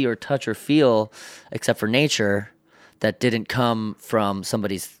can see or touch or feel except for nature that didn't come from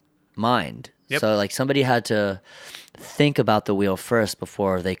somebody's mind. Yep. So like somebody had to think about the wheel first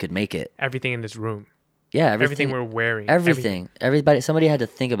before they could make it. Everything in this room. Yeah, Everything we're wearing. everything. Somebody had to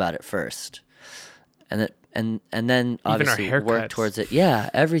think about it first, and then our obviously work haircuts. towards it. Yeah,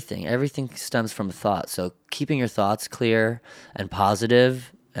 everything stems from a thought. So keeping your thoughts clear and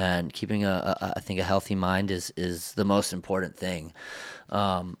positive, and keeping I think a healthy mind is the most important thing.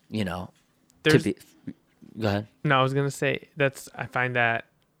 To There's- be. Go ahead. No, I was gonna say I find that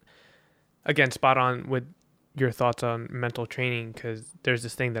again spot on with your thoughts on mental training, because there's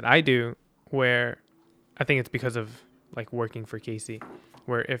this thing that I do where I think it's because of like working for Casey,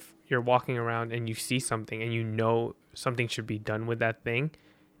 where if you're walking around and you see something and something should be done with that thing,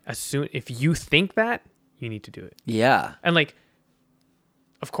 if you think that, you need to do it. Yeah. And like,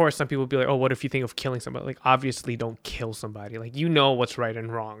 of course, some people be like, oh, what if you think of killing somebody? Like, obviously don't kill somebody. Like, what's right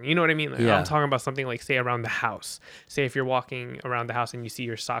and wrong. You know what I mean? Like, Yeah. I'm talking about something like, say, around the house. Say if you're walking around the house and you see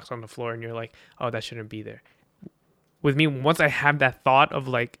your socks on the floor and you're like, oh, that shouldn't be there. With me, once I have that thought of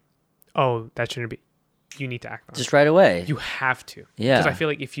like, oh, that shouldn't be, you need to act on it. Just right away. You have to. Yeah. Because I feel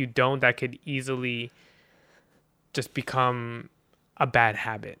like if you don't, that could easily just become a bad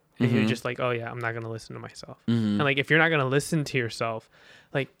habit. And you're just like, oh, yeah, I'm not going to listen to myself. And like, if you're not going to listen to yourself,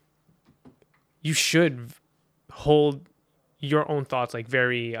 like, you should hold your own thoughts like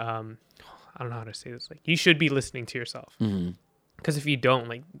very, I I don't know how to say this. Like, you should be listening to yourself. Mm-hmm. Because if you don't,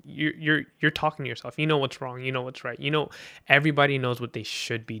 like, you're talking to yourself. You know what's wrong. You know what's right. You know, everybody knows what they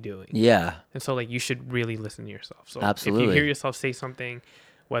should be doing. Yeah. And so, like, you should really listen to yourself. So Absolutely. if you hear yourself say something,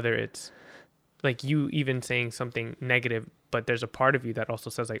 whether it's like you even saying something negative, but there's a part of you that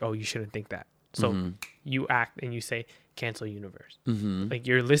also says like, oh, you shouldn't think that. So you act and you say, cancel universe. Mm-hmm. Like,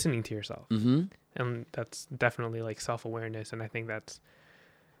 you're listening to yourself. Mm-hmm. And that's definitely like self-awareness. And I think that's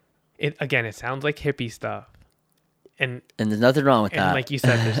it. Again, it sounds like hippie stuff. And there's nothing wrong with that. like you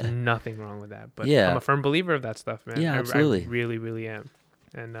said, there's nothing wrong with that. But Yeah. I'm a firm believer of that stuff, man. Yeah, absolutely. I really, really am.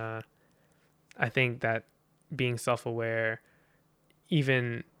 And I think that being self-aware,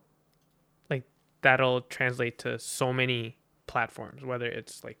 even like, that'll translate to so many platforms, whether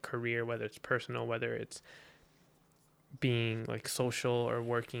it's like career, whether it's personal, whether it's being like social or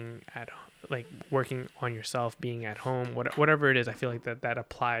working on yourself, being at home, whatever it is. I feel like that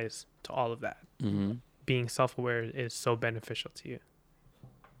applies to all of that. Mm-hmm. Being self-aware is so beneficial to you.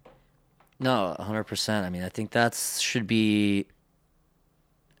 No, 100%. I mean, I think that should be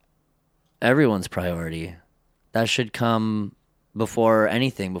everyone's priority. That should come before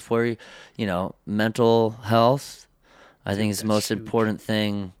anything, before, mental health. I think it's the most important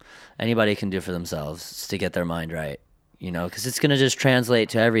thing anybody can do for themselves is to get their mind right, because it's going to just translate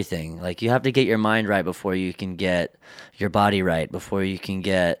to everything. Like, you have to get your mind right before you can get your body right, before you can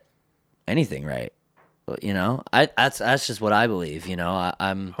get anything right. That's just what I believe.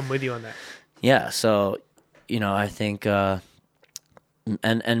 I'm with you on that. Yeah. So, I think, and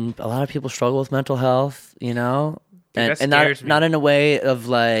a lot of people struggle with mental health, Dude, and scares me. not in a way of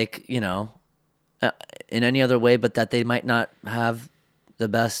like, in any other way, but that they might not have the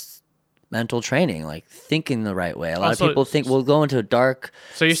best mental training, like thinking the right way. A lot Also, of people think we'll go into dark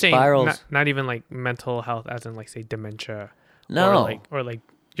So you're saying spirals. not even like mental health, as in like say dementia, No. or like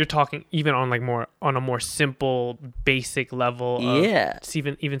you're talking even on like more on a more simple, basic level. Yeah.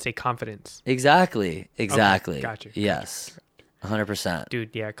 Of even say confidence, Exactly. Got you. Yes. 100%.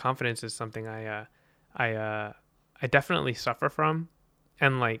 dude. Yeah, confidence is something I definitely suffer from,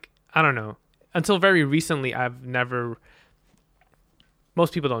 and like, I don't know, until very recently I've never.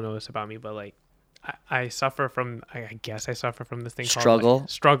 Most people don't know this about me, but like, I suffer from. I guess I suffer from this thing Struggle? called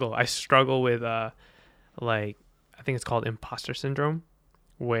struggle. I struggle with like, I think it's called imposter syndrome,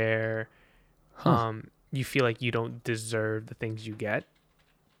 where you feel like you don't deserve the things you get,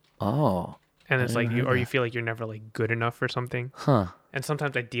 Oh. and it's I like didn't know you that. feel like you're never like good enough for something. Huh. And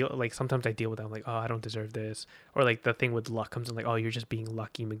sometimes I deal with that. I'm like, oh, I don't deserve this. Or like the thing with luck comes in, like, oh, you're just being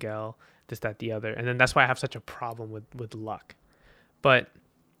lucky, Miguel, this, that, the other. And then that's why I have such a problem with luck. But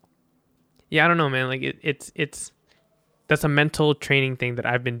yeah, I don't know, man. Like it's that's a mental training thing that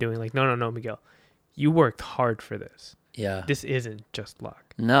I've been doing. Like, no, Miguel, you worked hard for this. Yeah. This isn't just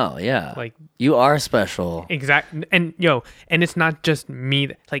luck. No, yeah. Like, you are special. exactly. And and it's not just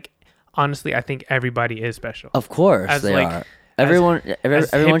me. Like, honestly, I think everybody is special. Of course As, they like, are. Everyone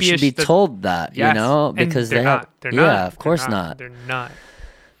everyone should be hippie-ish told that, Yes. because And they're they not. have They're yeah, not. of course They're not. They're not.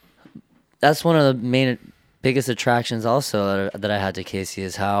 That's one of the biggest attractions also that I had to Casey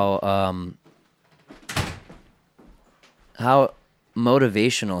is how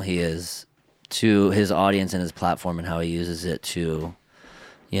motivational he is to his audience and his platform, and how he uses it to,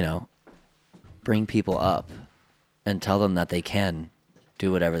 bring people up and tell them that they can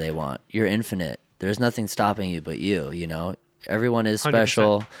do whatever they want. You're infinite. There's nothing stopping you but you, Everyone is 100%.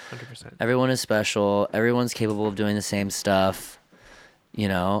 special. 100%. Everyone is special. Everyone's capable of doing the same stuff,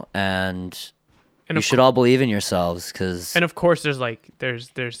 and And you of should all believe in yourselves, because And of course, there's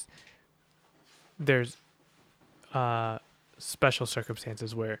special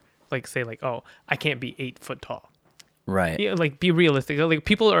circumstances where, like, say, like, oh, I can't be 8 foot tall. right. Yeah, like, be realistic. Like,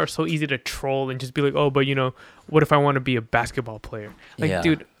 people are so easy to troll and just be like, oh, but what if I want to be a basketball player? Like, Yeah.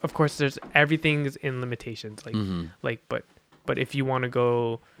 dude, of course, everything's in limitations. Like, Mm-hmm. but if you want to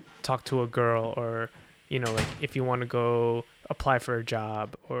go talk to a girl, or like, if you want to go apply for a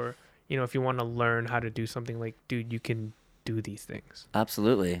job, or if you want to learn how to do something, like, dude, you can do these things.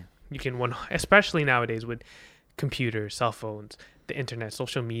 Absolutely. You can especially nowadays with computers, cell phones, the internet,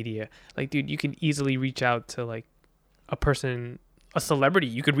 social media. Like, dude, you can easily reach out to like a person, a celebrity.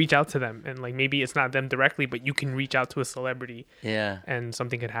 You could reach out to them, and like, maybe it's not them directly, but you can reach out to a celebrity, Yeah. and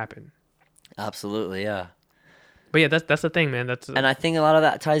something could happen. Absolutely. Yeah. But yeah, that's the thing, man. And I think a lot of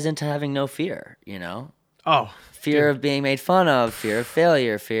that ties into having no fear, oh, fear of being made fun of, fear of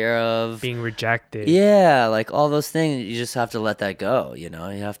failure, fear of being rejected. yeah, like all those things. You just have to let that go. You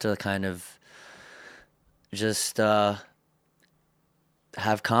have to kind of just have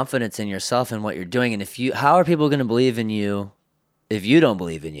confidence in yourself and what you're doing. And how are people going to believe in you if you don't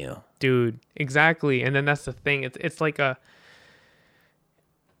believe in you? dude. Exactly. And then that's the thing. It's like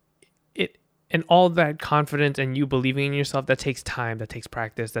and all that confidence and you believing in yourself, that takes time, that takes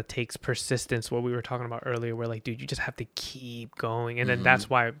practice, that takes persistence. What we were talking about earlier, where like, dude, you just have to keep going. And then that's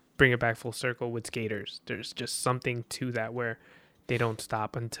why, bring it back full circle with skaters. There's just something to that where they don't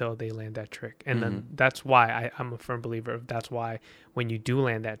stop until they land that trick. And then that's why I'm a firm believer of, that's why when you do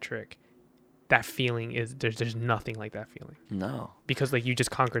land that trick, that feeling is, there's nothing like that feeling. No. Because like you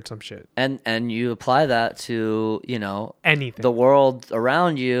just conquered some shit. And you apply that to, you know, Anything. the world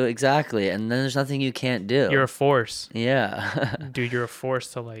around you. Exactly. And then there's nothing you can't do. You're a force. Yeah. Dude, you're a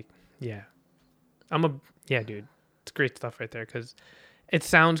force to like, yeah. Dude. It's great stuff right there, because it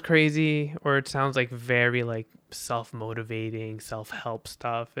sounds crazy, or it sounds like very like self-motivating, self-help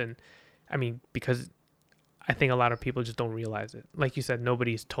stuff. And I mean, because I think a lot of people just don't realize it. Like you said,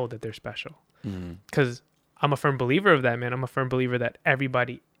 nobody's told that they're special. Because I'm a firm believer of that, man. I'm a firm believer that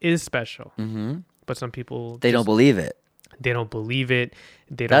everybody is special. But some people, They don't believe it. They don't believe it.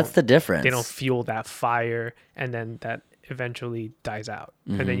 That's the difference. They don't fuel that fire, and then that eventually dies out.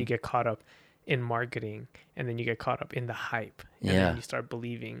 And then you get caught up in marketing, and then you get caught up in the hype, and then you start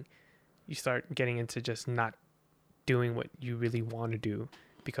believing, you start getting into just not doing what you really want to do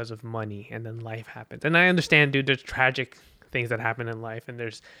because of money, and then life happens. And I understand, dude, there's tragic things that happen in life, and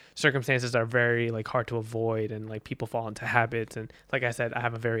there's circumstances that are very like hard to avoid, and like people fall into habits. And like I said, I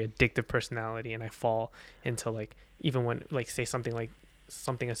have a very addictive personality, and I fall into like, even when like say something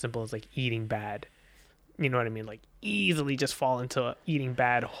as simple as like eating bad, you know what I mean, like easily just fall into a eating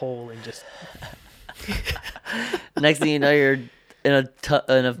bad hole and just Next thing you know, you're in a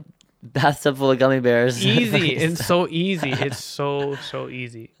bathtub full of gummy bears. easy. It's so easy. It's so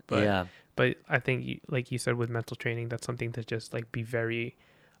easy. But yeah. But I think, like you said, with mental training, that's something to just like be very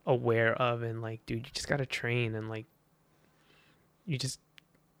aware of. And like, dude, you just gotta train, and like,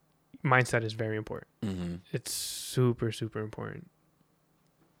 mindset is very important. It's super important.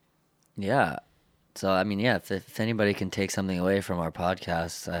 Yeah. So I mean, yeah, if anybody can take something away from our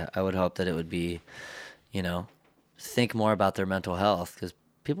podcast, I would hope that it would be, you know, think more about their mental health, because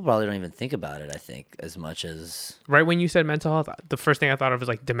people probably don't even think about it, I think, as much as... Right when you said mental health, the first thing I thought of was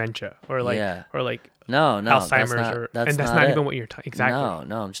like dementia, or like no, Alzheimer's, that's not not even what you're talking. Exactly.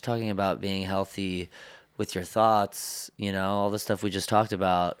 No, I'm just talking about being healthy with your thoughts, you know, all the stuff we just talked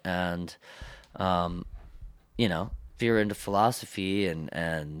about. And you know, if you're into philosophy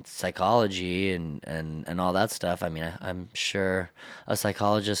and psychology and all that stuff, I mean, I'm sure a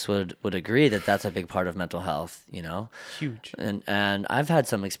psychologist would agree that that's a big part of mental health, you know? Huge. And I've had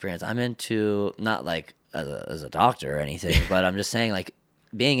some experience. I'm into, not like as a doctor or anything, but I'm just saying, like,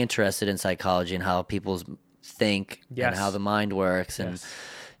 being interested in psychology and how people think and how the mind works. And,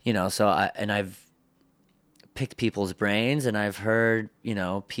 you know, so I've picked people's brains, and I've heard, you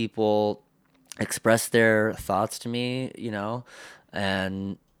know, people express their thoughts to me, you know,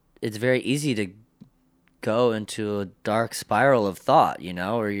 and it's very easy to go into a dark spiral of thought, you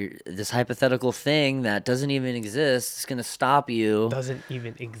know, or this hypothetical thing that doesn't even exist is going to stop you. Doesn't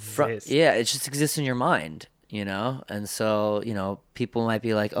even exist. It just exists in your mind, you know? And so, you know, people might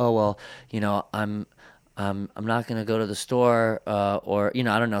be like, oh, well, you know, I'm not going to go to the store, or, you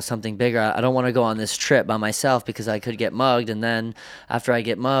know, I don't know, something bigger. I don't want to go on this trip by myself because I could get mugged. And then after I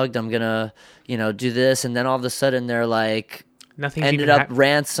get mugged, I'm going to, you know, do this. And then all of a sudden they're like, nothing ended up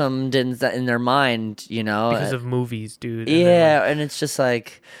ransomed in their mind, you know, because of movies, dude. And it's just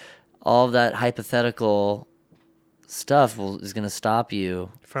like all of that hypothetical stuff is going to stop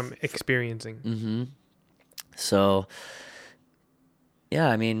you from experiencing. So, yeah,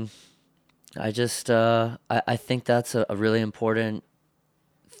 I mean, I just I think that's a really important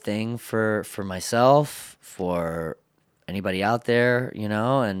thing for myself, for anybody out there, you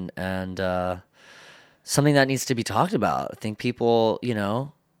know, and something that needs to be talked about. I think people, you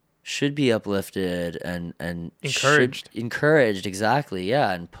know, should be uplifted and encouraged, exactly,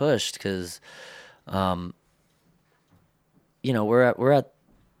 yeah, and pushed, because you know, we're at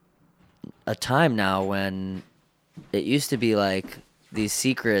a time now when it used to be like these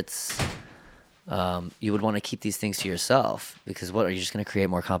secrets, you would want to keep these things to yourself, because what, are you just going to create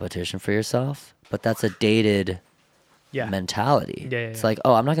more competition for yourself? But that's a dated mentality. It's like,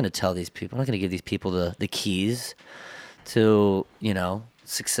 oh, I'm not going to tell these people, I'm not going to give these people the keys to, you know,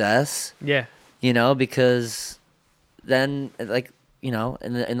 success. You know, because then, like, you know,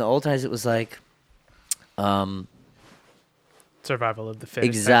 in the old times, it was like, survival of the fittest.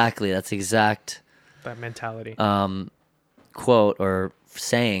 Exactly. That's that mentality. Quote or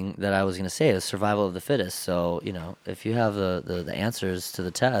saying that I was going to say is survival of the fittest. So, you know, if you have the answers to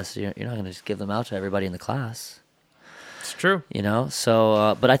the test, you're not going to just give them out to everybody in the class. It's true. You know,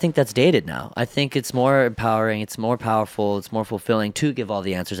 so but I think that's dated now. I think it's more empowering, it's more powerful, it's more fulfilling to give all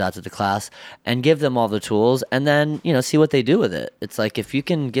the answers out to the class and give them all the tools, and then, you know, see what they do with it. It's like, if you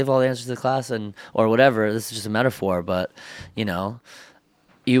can give all the answers to the class and or whatever, this is just a metaphor, but you know,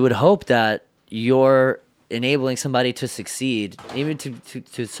 you would hope that you're enabling somebody to succeed, even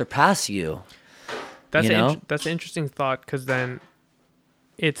to surpass you. That's You know? that's an interesting thought, because then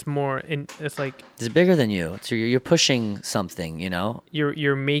it's more it's like It's bigger than you. So you're pushing something, you know.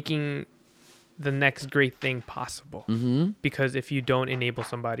 you're making the next great thing possible. Mm-hmm. Because if you don't enable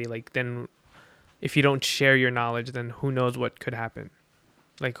somebody, like, then if you don't share your knowledge, then who knows what could happen.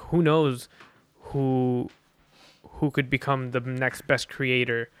 Like, who knows who could become the next best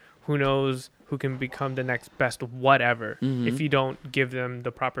creator, who knows who can become the next best whatever, Mhm. if you don't give them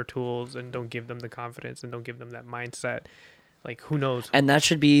the proper tools and don't give them the confidence and don't give them that mindset. Like, who knows? And that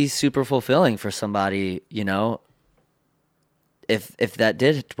should be super fulfilling for somebody, you know. If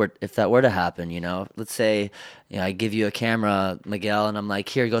that were to happen, you know, let's say, you know, I give you a camera, Miguel, and I'm like,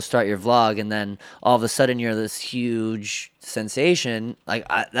 here, go start your vlog, and then all of a sudden you're this huge sensation. Like,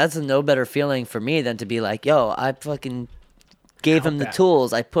 that's a no better feeling for me than to be like, yo, I fucking gave him the that.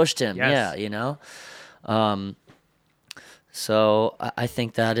 tools, I pushed him, Yes. yeah, you know. So I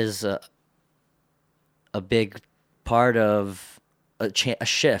think that is a big part of a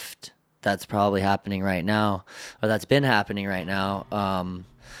shift that's probably happening right now, or that's been happening right now,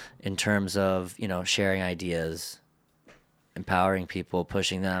 in terms of, you know, sharing ideas, empowering people,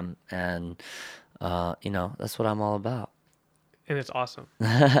 pushing them, and you know, that's what I'm all about. And it's awesome.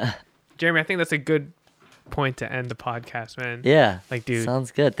 Jeremy, I think that's a good point to end the podcast, man. Yeah, Like, dude.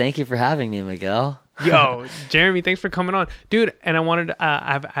 sounds good. Thank you for having me, Miguel. Yo, Jeremy, thanks for coming on, dude. And I wanted,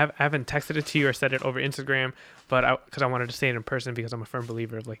 I haven't texted it to you or said it over Instagram, but because I wanted to say it in person, because I'm a firm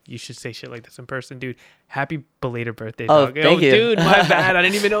believer of, like, you should say shit like this in person, dude. Happy belated birthday, Oh, dog. thank Yo, you. dude. My bad. I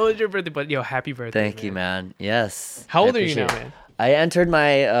didn't even know it was your birthday, but yo, happy birthday. Thank you, man. Yes. How I old are you now, appreciate it. man? I entered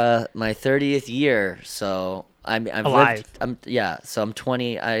my my 30th year, so I've Alive. lived. So I'm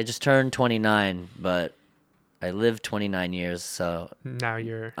 20. I just turned 29, but I lived 29 years, so Now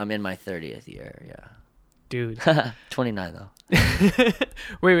you're, I'm in my 30th year. dude. Yeah, 29 though.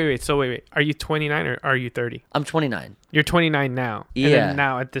 wait. So wait. Are you 29 or are you 30? I'm 29. You're 29 now. And Yeah. then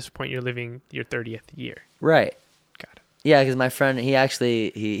now at this point, you're living your 30th year. Right. Got it. Yeah, because my friend, he actually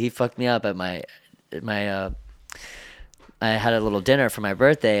he fucked me up at my I had a little dinner for my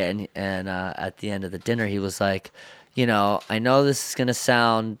birthday, and at the end of the dinner, he was like, you know, I know this is gonna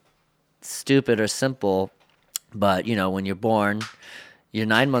sound stupid or simple, but you know, when you're born, you're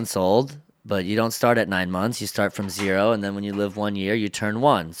 9 months old, but you don't start at 9 months. You start from 0, and then when you live 1 year, you turn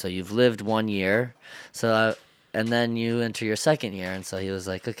 1. So you've lived 1 year. So and then you enter your second year, and so he was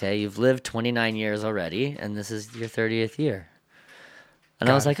like, okay, you've lived 29 years already, and this is your 30th year. And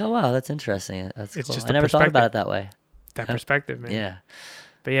I Got was it. like, oh wow, that's interesting. That's It's cool. just I a never thought about perspective. it that way. That Huh? perspective, man. Yeah.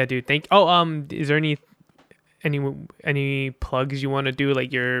 But yeah, dude. Is there any plugs you want to do,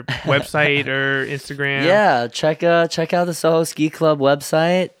 like your website or Instagram? Yeah, check out the Soho Ski Club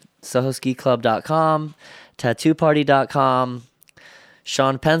website, sohoskiclub.com, tattooparty.com,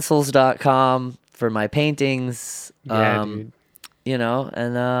 seanpencils.com for my paintings. Yeah, dude. You know,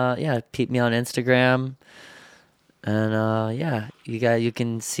 and yeah, keep me on Instagram. And yeah, you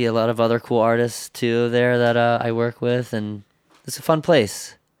can see a lot of other cool artists too there that I work with, and it's a fun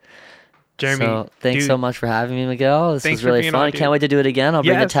place. Jeremy, So thanks dude, so much for having me, Miguel. This Thanks was for really being fun. on, I dude. can't wait to do it again. I'll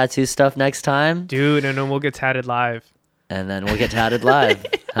bring the Yes. tattoo stuff next time, dude, and then we'll get tatted live. and then we'll get tatted live.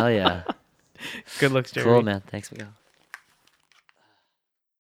 Hell yeah. Good looks, Jeremy. Cool, man. Thanks, Miguel.